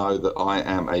will know that I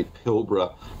am a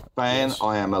Pilbara fan. Yes.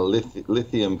 I am a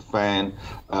lithium fan.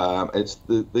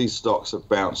 These stocks have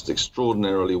bounced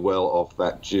extraordinarily well off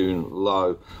that June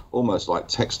low, almost like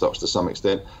tech stocks to some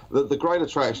extent. The great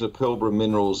attraction of Pilbara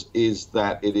Minerals is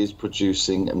that it is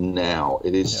producing now.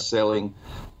 It is selling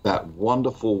that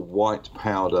wonderful white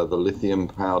powder, the lithium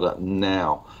powder,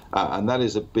 now. And that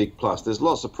is a big plus. There's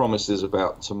lots of promises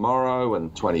about tomorrow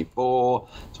and 24,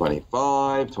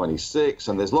 25, 26,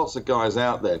 and there's lots of guys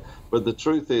out there. But the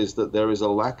truth is that there is a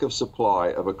lack of supply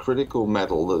of a critical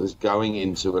metal that is going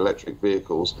into electric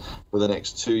vehicles for the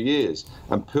next 2 years.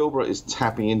 And Pilbara is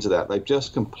tapping into that. They've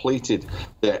just completed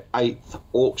their 8th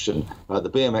auction, the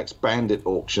BMX Bandit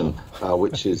auction,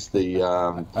 which is they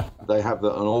have an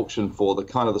auction for the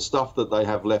kind of the stuff that they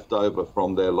have left over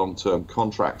from their long-term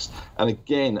contracts. And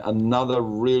again, another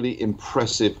really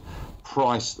impressive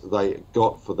price they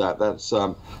got for that. That's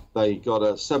they got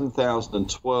a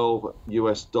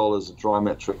 $7,012 a dry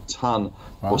metric ton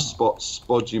for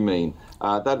spodumene.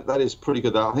 That is pretty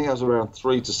good. I think that was around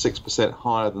 3 to 6%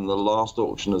 higher than the last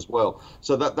auction as well.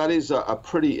 So that is a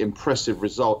pretty impressive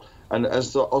result. And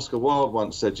as Oscar Wilde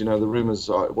once said, the rumours,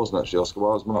 it wasn't actually Oscar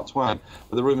Wilde, it was Mark Twain,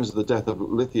 but the rumours of the death of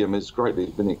lithium has greatly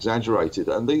been exaggerated.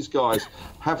 And these guys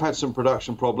have had some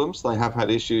production problems. They have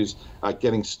had issues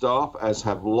getting staff, as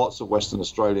have lots of Western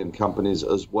Australian companies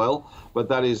as well. But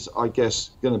that is, I guess,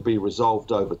 going to be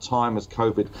resolved over time as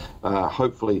COVID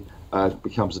hopefully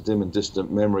becomes a dim and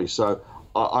distant memory. So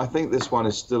I think this one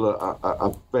is still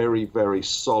a very, very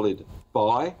solid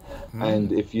buy.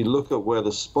 And if you look at where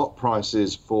the spot price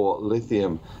is for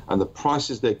lithium and the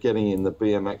prices they're getting in the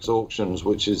BMX auctions,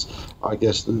 which is, I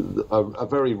guess, a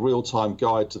very real-time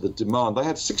guide to the demand, they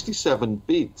had 67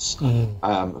 bids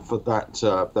for that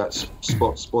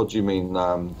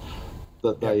spodumene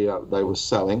that they were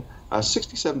selling.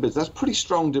 67 bids, that's pretty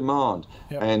strong demand.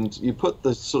 Yep. And you put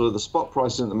the spot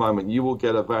price in at the moment, you will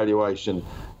get a valuation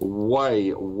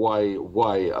way, way,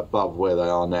 way above where they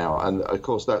are now. And of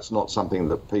course, that's not something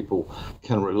that people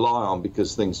can rely on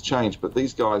because things change. But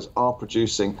these guys are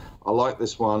producing. I like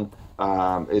this one.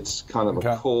 It's kind of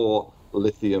a core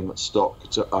lithium stock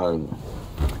to own.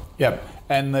 Yep.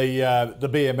 And the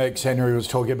BMX Henry was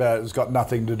talking about has got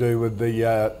nothing to do with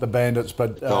the bandits,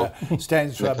 but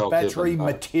stands for Battery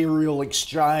Material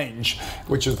Exchange,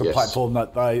 which is the platform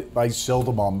that they sell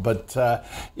them on. But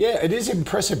it is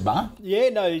impressive, Mark. Yeah,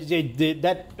 no,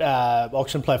 that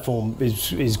auction platform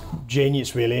is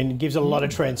genius, really, and it gives a lot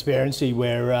of transparency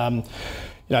where.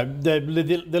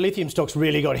 The lithium stocks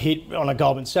really got hit on a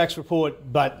Goldman Sachs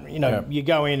report, but you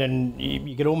go in and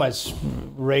you get almost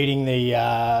reading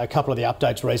a couple of the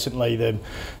updates recently. The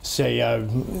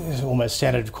CEO almost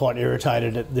sounded quite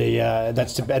irritated at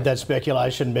that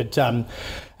speculation, but and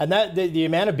that the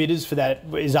amount of bidders for that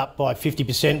is up by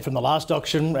 50% from the last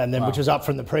auction, and then which was up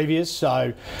from the previous.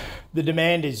 So the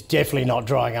demand is definitely not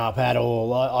drying up at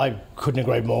all. I couldn't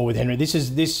agree more with Henry.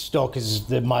 This stock is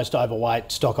the most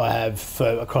overweight stock I have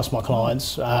across my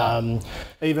clients.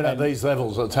 Even at these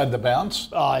levels, it's had the bounce?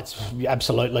 Oh, it's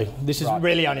absolutely. This is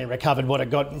really only recovered what it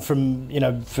got from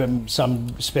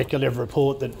some speculative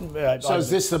report that. So is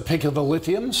this the pick of the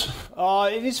lithiums? Oh,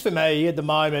 it is for me at the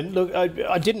moment. Look,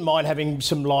 I didn't mind having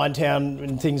some Liontown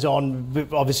and things on,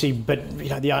 obviously, but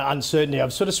the uncertainty.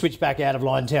 I've sort of switched back out of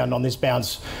Liontown on this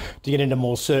bounce to get into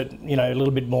more certain, a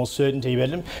little bit more certainty.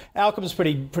 But Alchem's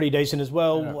pretty decent as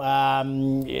well.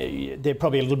 Yeah. They're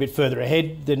probably a little bit further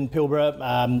ahead than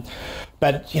Pilbara.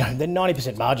 But they're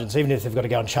 90% margins. Even if they've got to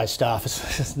go and chase staff,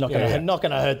 it's not going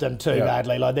to hurt them too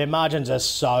badly. Like, their margins are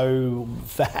so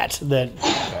fat that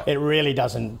it really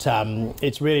doesn't.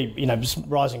 It's really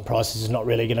rising prices is not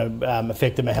really going to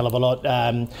affect them a hell of a lot.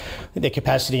 I think their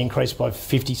capacity increased by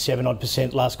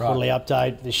 57% last quarterly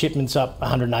update. The shipments up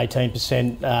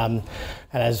 118%.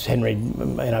 And as Henry,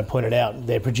 pointed out,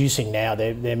 they're producing now.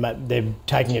 They're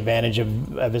taking advantage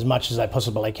of as much as they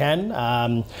possibly can.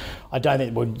 I don't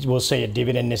think we'll see a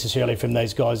dividend necessarily from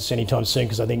these guys anytime soon,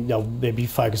 because I think they'll be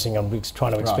focusing on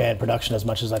trying to expand production as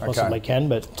much as they possibly can.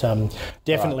 But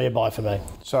definitely a buy for me.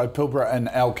 So Pilbara and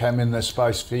Alchem in this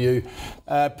space for you.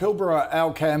 Pilbara,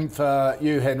 Alchem for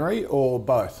you, Henry, or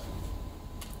both?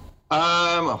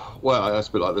 Well, that's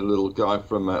a bit like the little guy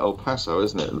from El Paso,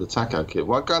 isn't it? The taco kid.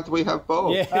 Why can't we have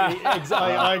both? Yeah,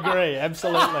 exactly. I agree.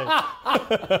 Absolutely.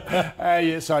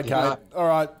 Yes, okay. All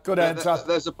right, good answer.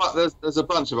 There's a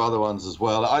bunch of other ones as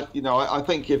well. I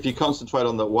think if you concentrate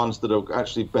on the ones that are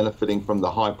actually benefiting from the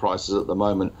high prices at the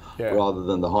moment, rather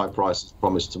than the high prices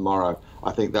promised tomorrow,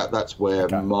 I think that's where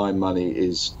my money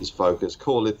is focused.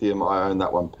 Core Lithium, I own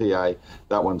that one. PA,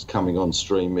 that one's coming on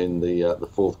stream in the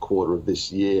fourth quarter of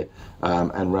this year,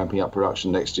 and ramping up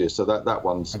production next year. So that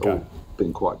one's all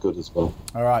been quite good as well.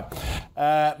 All right.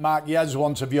 Mark Yaz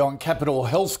wants a view on Capital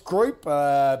Health Group,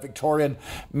 Victorian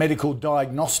medical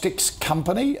diagnostics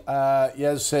company.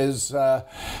 Yaz says,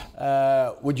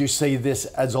 would you see this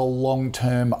as a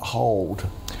long-term hold?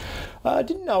 I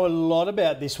didn't know a lot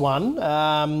about this one.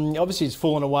 Obviously, it's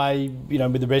fallen away,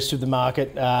 with the rest of the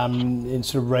market in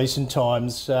sort of recent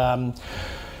times. Look,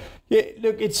 it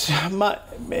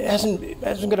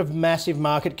hasn't got a massive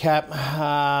market cap.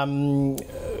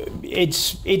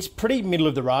 It's pretty middle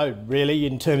of the road, really,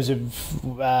 in terms of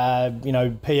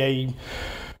PE.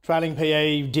 Trailing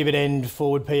PE, dividend,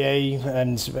 forward PE,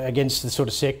 and against the sort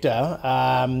of sector.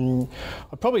 I'd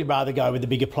probably rather go with the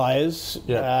bigger players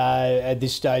at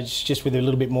this stage, just with a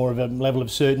little bit more of a level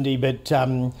of certainty. But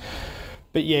I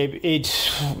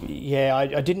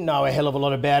didn't know a hell of a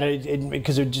lot about it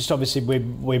because it just obviously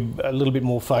we're a little bit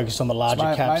more focused on the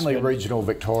larger caps. Mainly regional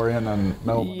Victorian and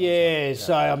Melbourne. Yeah,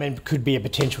 so I mean, it could be a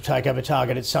potential takeover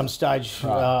target at some stage,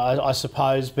 I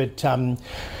suppose, but.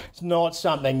 It's not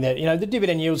something that, the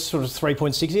dividend yield's sort of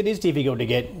 3.6. It is difficult to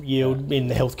get yield in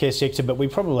the healthcare sector, but we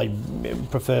probably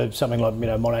prefer something like,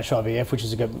 Monash IVF, which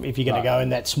is if you're going to go in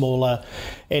that smaller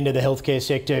end of the healthcare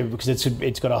sector, because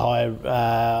it's got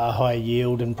a higher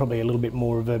yield and probably a little bit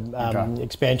more of a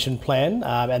expansion plan.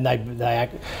 And they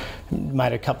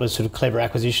made a couple of sort of clever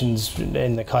acquisitions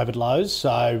in the COVID lows.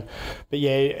 So, but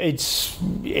yeah, it's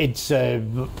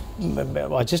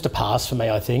just a pass for me,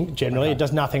 I think, generally. It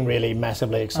does nothing really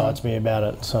massively excites me about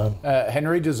it. So,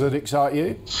 Henry, does it excite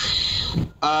you?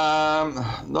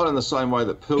 Not in the same way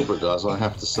that Pilbara does, I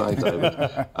have to say, David.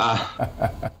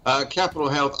 Capital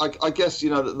Health, I guess,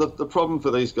 the problem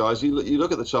for these guys, you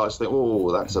look at the charts, think,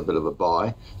 oh, that's a bit of a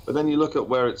buy. But then you look at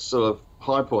where its sort of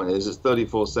high point is, it's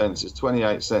 34 cents, it's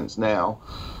 28 cents now.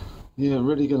 You're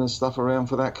really going to stuff around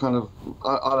for that kind of,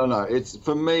 I don't know. It's,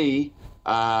 for me,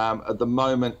 at the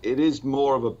moment, it is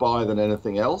more of a buy than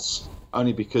anything else.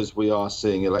 Only because we are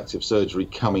seeing elective surgery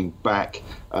coming back,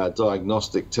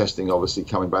 diagnostic testing obviously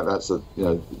coming back. That's the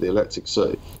elective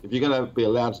surgery. If you're going to be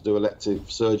allowed to do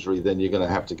elective surgery, then you're going to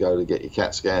have to go to get your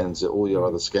CAT scans, all your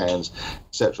other scans,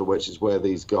 etc., which is where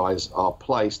these guys are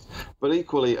placed. But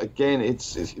equally, again,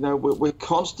 it's we're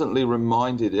constantly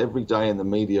reminded every day in the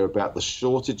media about the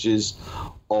shortages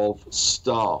of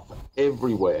staff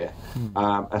everywhere,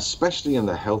 especially in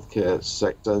the healthcare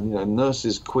sector.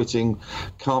 Nurses quitting,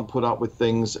 can't put up with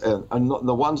things, and not,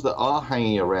 the ones that are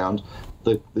hanging around,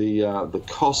 the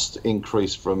cost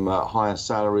increase from higher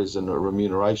salaries and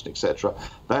remuneration, etc.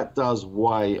 That does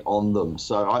weigh on them.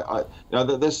 So I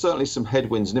there's certainly some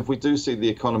headwinds, and if we do see the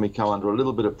economy come under a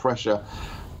little bit of pressure,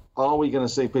 are we going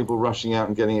to see people rushing out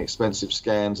and getting expensive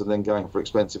scans and then going for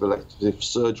expensive elective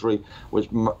surgery, which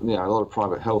a lot of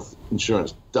private health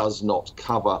insurance does not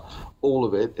cover all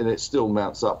of it, and it still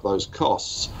mounts up those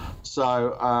costs.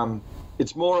 So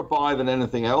it's more a buy than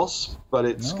anything else, but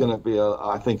it's going to be,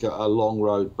 I think, a long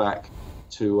road back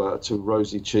to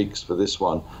rosy cheeks for this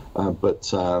one.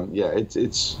 It's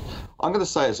I'm going to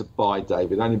say it's a buy,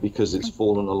 David, only because it's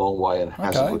fallen a long way and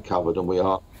hasn't recovered, and we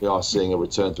are seeing a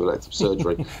return to elective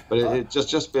surgery. But it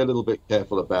just be a little bit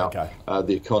careful about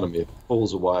the economy. If it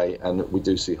falls away and we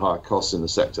do see higher costs in the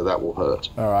sector, that will hurt.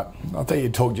 All right. I think you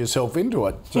talked yourself into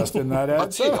it just in that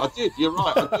answer. I did. You're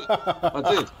right.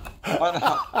 I did.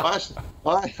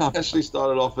 I actually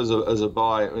started off as a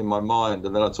buy in my mind,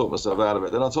 and then I talked myself out of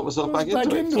it. Then I talked myself back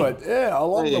into it. Yeah, I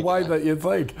love the way that you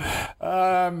think.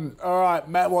 All right,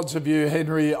 Matt wants a view,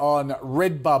 Henry, on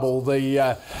Redbubble,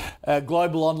 the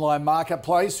global online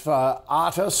marketplace for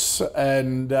artists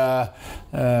and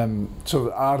sort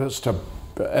of artists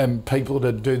and people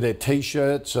to do their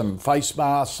T-shirts and face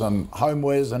masks and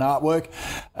homewares and artwork.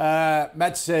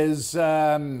 Matt says,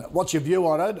 what's your view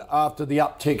on it after the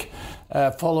uptick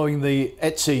following the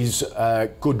Etsy's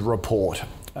good report?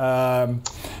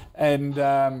 And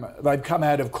they've come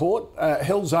out of court.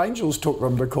 Hell's Angels took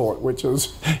them to court, which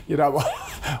is,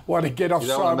 want to get off. You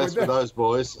don't want to mess with those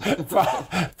boys.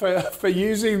 for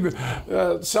using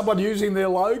someone using their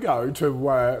logo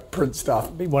to print stuff.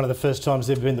 It'd be one of the first times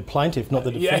they've been the plaintiff, not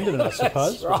the defendant, I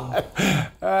suppose. Right.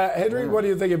 Henry, what do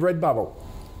you think of Redbubble?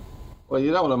 Well,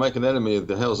 you don't want to make an enemy of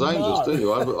the Hells Angels, do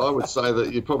you? I would say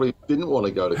that you probably didn't want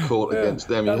to go to court against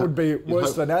them. That would be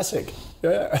worse than ASIC.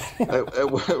 Yeah. it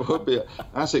would be.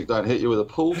 ASIC don't hit you with a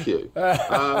pool cue.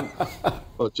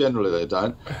 Well, generally they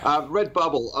don't.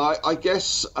 Redbubble, I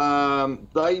guess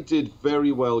they did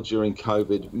very well during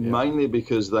COVID, mainly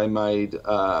because they made,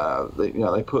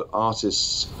 they put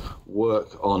artists'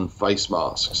 work on face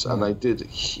masks, and they did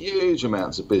huge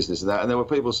amounts of business in that. And there were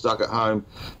people stuck at home,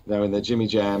 in their Jimmy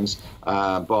Jams,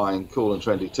 buying cool and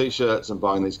trendy T-shirts and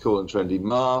buying these cool and trendy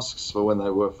masks for when they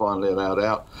were finally allowed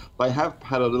out. They have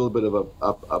had a little bit of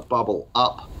a bubble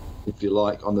up, if you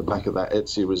like, on the back of that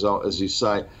Etsy result, as you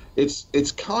say.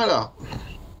 It's kind of,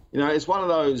 it's one of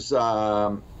those.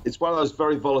 It's one of those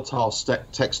very volatile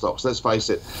tech stocks, let's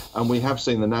face it. And we have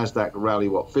seen the Nasdaq rally,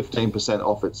 15%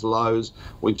 off its lows.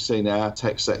 We've seen our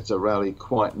tech sector rally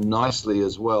quite nicely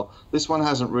as well. This one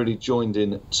hasn't really joined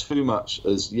in too much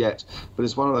as yet, but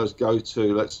it's one of those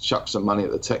go-to, let's chuck some money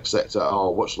at the tech sector.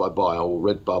 Oh, what shall I buy? Oh,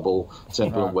 Redbubble,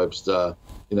 Temple & Webster,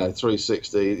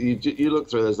 360. You look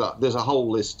through. There's a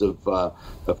whole list of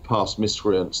past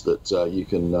miscreants that you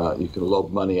can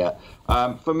lob money at.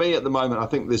 For me at the moment, I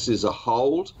think this is a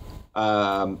hold.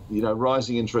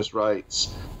 Rising interest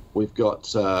rates. We've got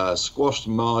squashed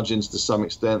margins to some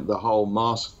extent. The whole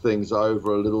mask thing's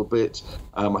over a little bit.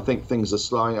 I think things are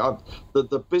slowing up.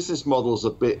 The business model's a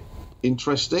bit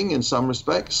interesting in some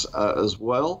respects as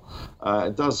well.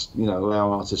 It does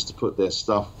allow artists to put their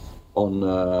stuff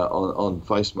on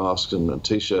face masks and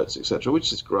T-shirts, etc.,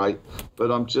 which is great,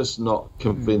 but I'm just not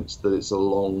convinced that it's a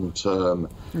long-term.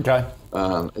 Okay.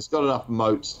 It's got enough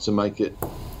moats to make it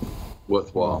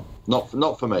worthwhile.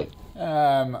 Not for me.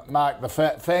 Mark,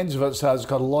 the fans of it say it's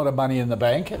got a lot of money in the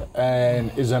bank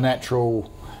and is a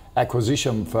natural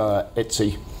acquisition for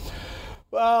Etsy.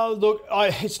 Well, look,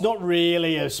 it's not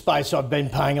really a space I've been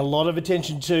paying a lot of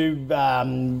attention to.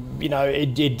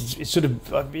 It sort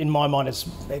of, in my mind,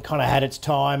 it kind of had its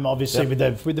time, obviously, with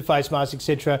the face mask,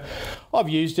 etc. I've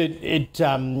used it. It's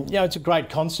a great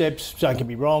concept. Don't get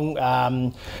me wrong.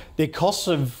 Their costs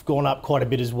have gone up quite a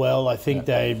bit as well. I think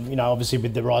they, obviously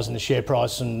with the rise in the share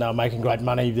price and they're making great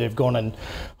money, they've gone and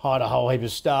hired a whole heap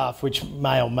of staff, which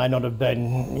may or may not have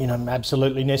been,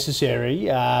 absolutely necessary.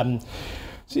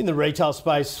 In the retail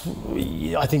space,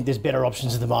 I think there's better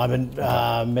options at the moment,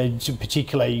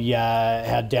 particularly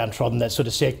how downtrodden that sort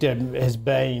of sector has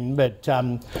been. But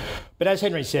as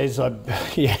Henry says,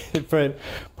 for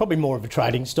probably more of a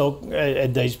trading stock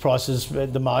at these prices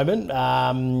at the moment.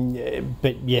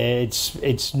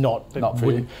 It's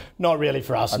not really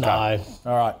for us. Okay.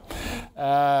 No. All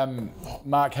right.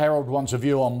 Mark Harold wants a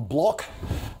view on Block.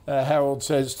 Harold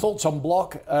says thoughts on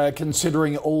Block,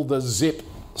 considering all the Zip/Sezzle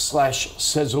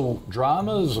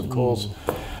dramas. Of course,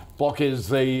 Block is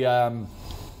the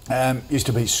used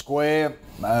to be Square,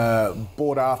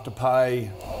 bought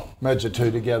Afterpay, merged the two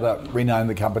together, renamed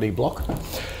the company Block.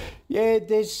 Yeah,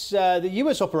 there's the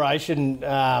US operation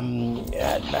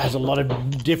has a lot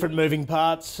of different moving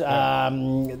parts.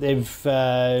 They've,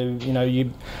 a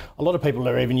lot of people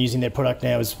are even using their product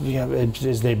now as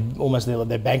their almost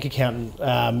their bank account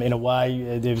in a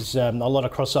way. There's a lot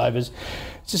of crossovers.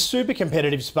 It's a super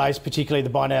competitive space, particularly the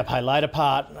buy now, pay later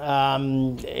part.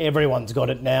 Everyone's got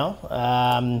it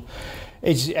now.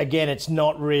 It's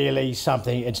not really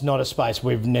something, it's not a space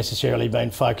we've necessarily been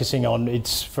focusing on.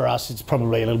 For us, it's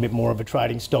probably a little bit more of a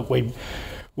trading stock. We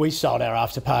sold our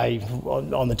Afterpay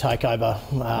on the takeover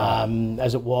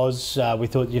as it was. We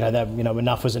thought, that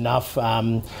enough was enough.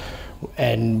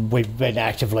 and we were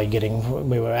actively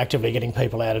getting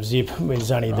people out of Zip.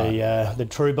 There's only the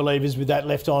true believers with that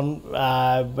left on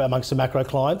amongst the macro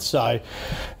clients. So,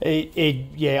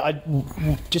 I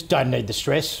just don't need the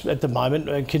stress at the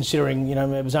moment, considering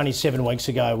it was only 7 weeks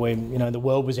ago when the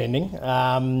world was ending,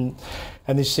 and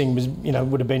this thing was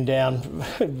would have been down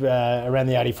around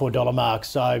the $84 mark.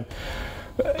 So.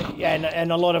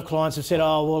 And a lot of clients have said,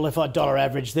 oh, well, if I dollar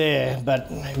average there,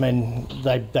 but I mean,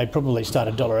 they probably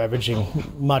started dollar averaging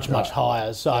much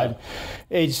higher. So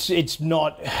it's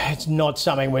not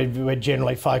something we're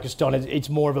generally focused on. It's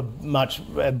more of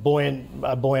a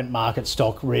buoyant market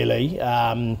stock, really.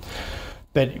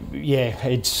 But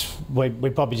yeah,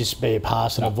 we'd probably just be a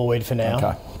pass and avoid for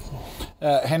now.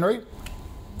 Okay. Henry?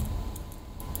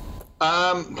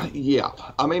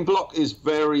 I mean, Block is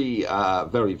very,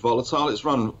 very volatile. It's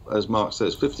run, as Mark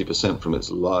says, 50% from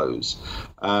its lows.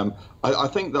 I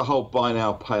think the whole buy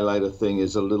now, pay later thing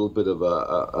is a little bit of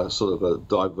a sort of a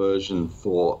diversion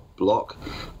for Block.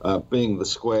 Being the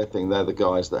Square thing, they're the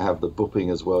guys that have the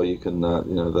booping as well. You can,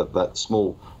 that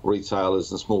small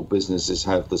retailers and small businesses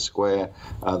have the Square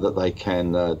that they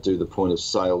can do the point of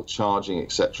sale charging,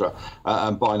 etc.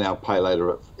 And buy now, pay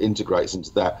later integrates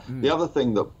into that. The other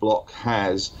thing that Block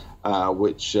has,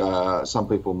 which some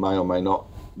people may or may not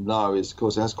know, is, of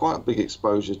course, it has quite a big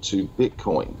exposure to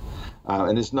Bitcoin.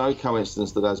 And it's no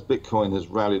coincidence that as Bitcoin has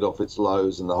rallied off its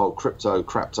lows and the whole crapto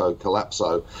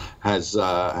collapso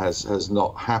has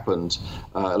not happened,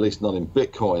 at least not in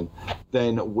Bitcoin,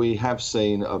 then we have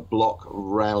seen a Block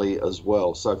rally as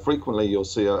well. So frequently you'll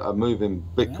see a move in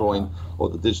Bitcoin or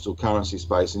the digital currency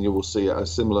space, and you will see a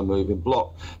similar move in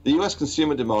Block. The US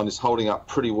consumer demand is holding up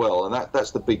pretty well, and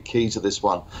that's the big key to this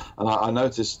one. And I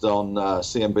noticed on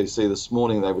CNBC this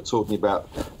morning they were talking about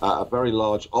a very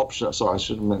large option. Sorry, I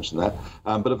should have mentioned that.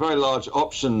 But a very large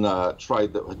option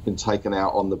trade that had been taken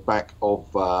out on the back of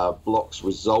Block's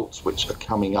results, which are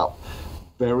coming up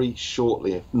very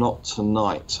shortly, if not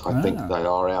tonight. I think they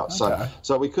are out. Okay.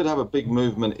 So we could have a big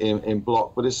movement in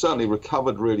Block, but it's certainly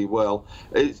recovered really well.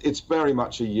 It's very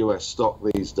much a US stock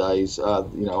these days.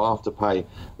 Afterpay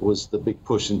was the big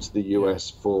push into the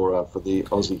US for the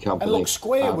Aussie company. And look,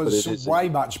 Square was way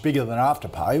much bigger than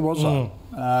Afterpay, wasn't it?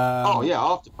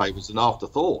 Afterpay was an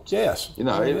afterthought. Yes.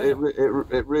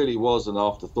 It really was an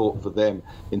afterthought for them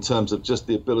in terms of just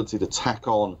the ability to tack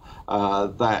on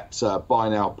that buy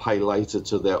now, pay later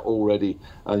to their already,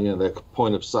 their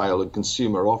point of sale and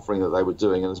consumer offering that they were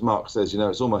doing. And as Mark says,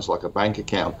 it's almost like a bank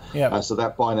account. Yeah. So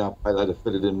that buy now, pay later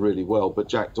fitted in really well. But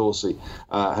Jack Dorsey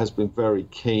has been very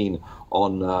keen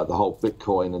on the whole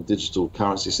Bitcoin and digital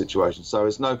currency situation. So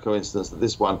it's no coincidence that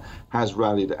this one has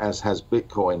rallied, as has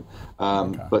Bitcoin.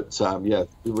 But the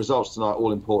results tonight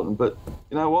all important. But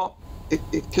you know what?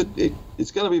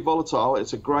 It's going to be volatile.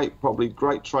 It's probably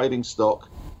great trading stock.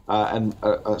 And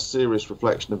a serious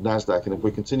reflection of NASDAQ. And if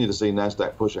we continue to see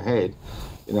NASDAQ push ahead,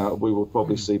 we will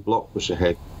probably see Block push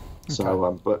ahead. Okay.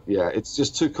 So, but yeah, it's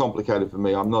just too complicated for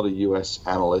me. I'm not a US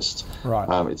analyst. Right.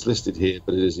 It's listed here,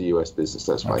 but it is a US business,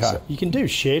 let's face it. You can do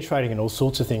share trading and all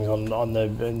sorts of things on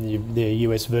the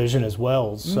US version as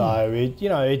well. So,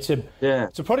 it's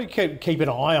a product to keep an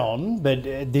eye on. But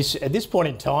at this point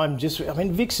in time,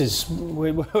 VIX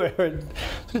we're at sort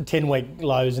of 10-week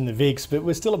lows in the VIX, but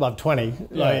we're still above 20.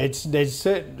 Yeah. There's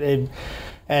certain...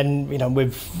 And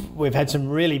we've had some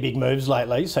really big moves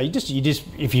lately. So you just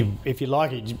if you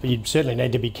like it, you certainly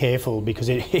need to be careful because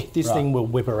this thing will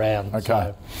whip around.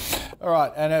 Okay. So. All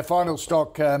right. And our final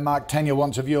stock, Mark Tanya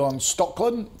wants a view on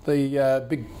Stockland, the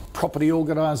big property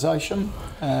organisation,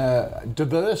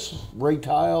 diverse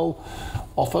retail,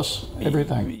 office,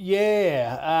 everything.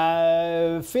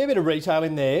 Yeah, fair bit of retail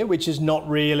in there, which is not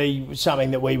really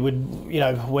something that we would,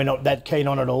 we're not that keen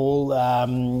on at all.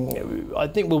 I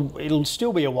think it'll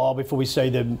still be a while before we see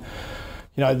them.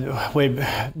 We've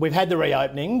had the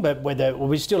reopening, but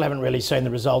we still haven't really seen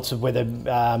the results of whether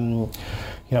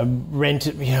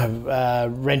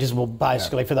renters will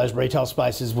basically for those retail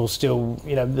spaces will still,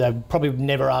 they've probably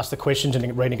never asked the question to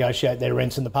renegotiate their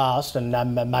rents in the past, and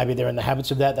maybe they're in the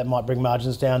habits of that. That might bring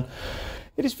margins down.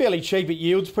 It is fairly cheap. It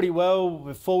yields pretty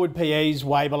well. Forward PE's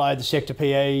way below the sector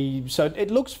PE, so it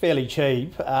looks fairly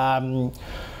cheap.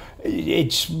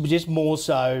 It's just more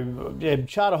so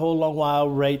Charter Hall, Long WALE,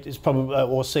 REIT is probably,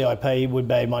 or CIP would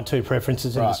be my two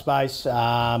preferences in the space.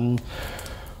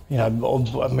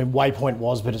 Waypoint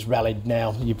was, but it's rallied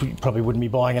now. You probably wouldn't be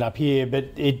buying it up here,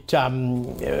 but there's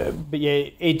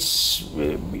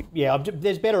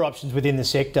better options within the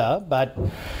sector, but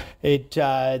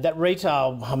that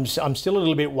retail, I'm still a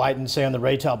little bit wait and see on the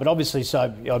retail, but obviously,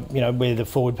 where the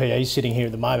forward PE is sitting here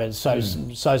at the moment, so's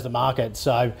the market.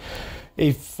 So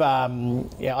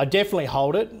I definitely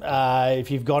hold it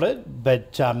if you've got it,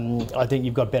 but I think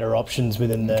you've got better options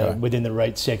within the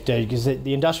REIT sector, because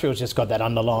the industrial's just got that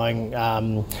underlying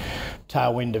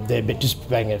tailwind of there, but just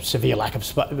being a severe lack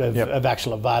of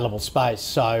actual available space.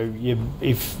 So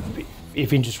if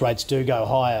interest rates do go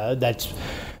higher,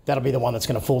 that'll be the one that's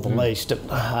going to fall the least.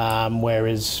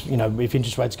 Whereas, if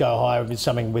interest rates go higher with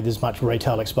something with as much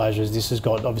retail exposure as this has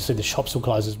got, obviously the shops will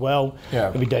close as well.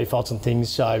 There'll be defaults and things.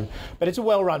 So, but it's a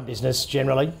well-run business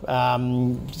generally.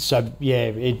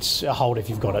 It's a hold if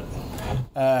you've got it.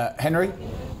 Henry?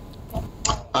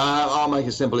 I'll make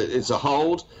it simple. It's a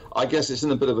hold. I guess it's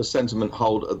in a bit of a sentiment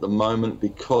hold at the moment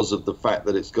because of the fact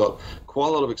that it's got quite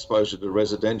a lot of exposure to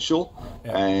residential,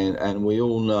 and we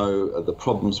all know the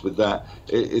problems with that.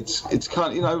 It's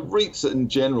kind of, REITs in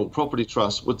general, property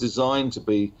trusts, were designed to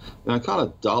be, kind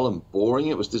of dull and boring.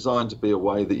 It was designed to be a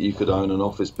way that you could own an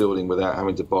office building without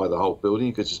having to buy the whole building.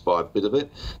 You could just buy a bit of it.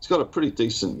 It's got a pretty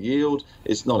decent yield.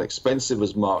 It's not expensive,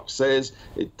 as Mark says.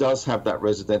 It does have that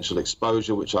residential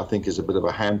exposure, which I think is a bit of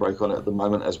a handbrake on it at the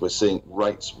moment as we're seeing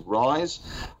rates rise.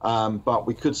 But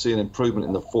we could see an improvement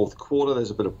in the fourth quarter.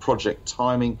 There's a bit of project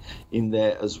timing in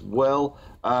there as well.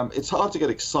 It's hard to get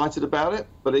excited about it,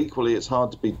 but equally it's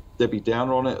hard to be Debbie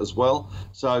Downer on it as well.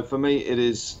 So for me, it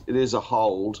is a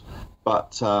hold.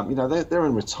 But they're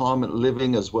in retirement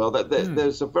living as well.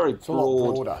 There's a very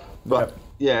broad, but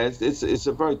it's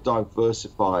a very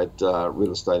diversified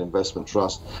real estate investment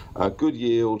trust. Good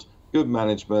yield, good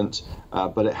management,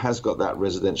 but it has got that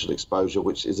residential exposure,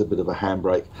 which is a bit of a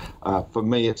handbrake. For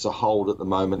me, it's a hold at the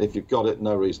moment. If you've got it,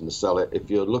 no reason to sell it. If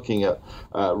you're looking at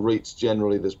REITs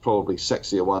generally, there's probably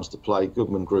sexier ones to play.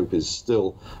 Goodman Group is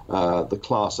still the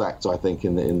class act, I think,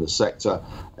 in the sector,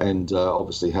 and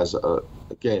obviously has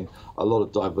again a lot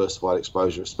of diversified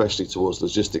exposure, especially towards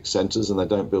logistics centres, and they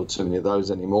don't build too many of those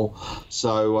anymore.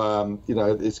 So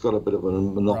it's got a bit of a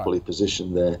monopoly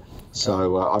position there.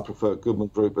 So I prefer Goodman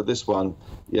Group, but this one,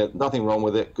 nothing wrong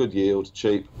with it. Good yield,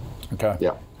 cheap. Okay.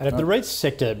 Yeah. And if the REIT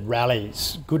sector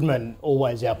rallies, Goodman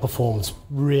always outperforms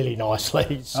really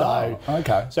nicely. So,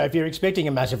 So if you're expecting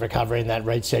a massive recovery in that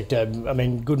REIT sector, I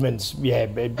mean, Goodman's,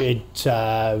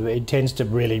 it tends to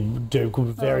really do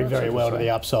very, very well to the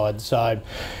upside. So,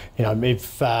 if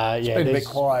it's been a bit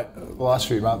quiet the last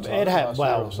few months. It has,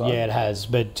 it has,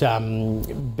 but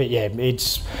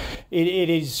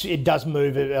it does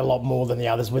move a lot more than the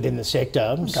others within the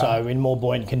sector. Okay. So in more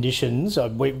buoyant conditions,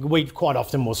 we quite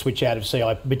often will switch out of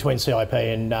between CIP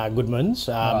and Goodman's.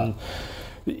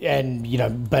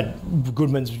 But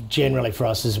Goodman's generally for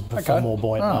us is a more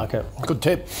buoyant market. Good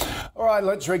tip. All right,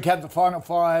 let's recap the final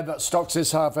five stocks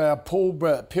this half hour.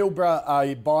 Pilbara,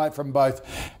 a buy from both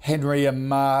Henry and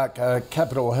Mark.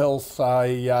 Capital Health,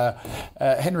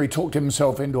 Henry talked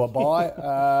himself into a buy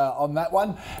on that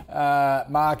one.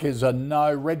 Mark is a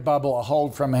no. Redbubble, a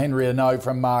hold from Henry, a no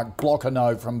from Mark. Block, a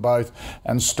no from both.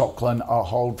 And Stockland, a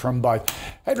hold from both.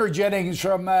 Henry Jennings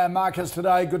from Marcus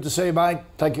today. Good to see you, mate.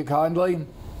 Thank you kindly.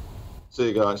 See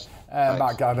you guys.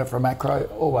 Mark Gardner from Macro,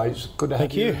 always good to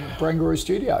have you in Barangaroo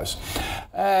Studios.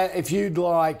 If you'd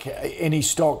like any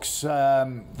stocks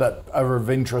that are of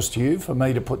interest to you for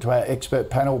me to put to our expert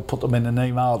panel, put them in an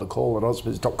email to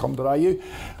call@ausbiz.com.au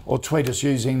or tweet us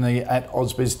using the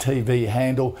 @AusbizTV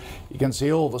handle. You can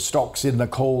see all the stocks in the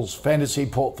calls fantasy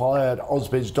portfolio at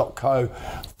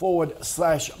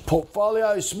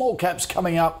ausbiz.co/portfolio. Small caps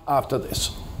coming up after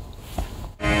this.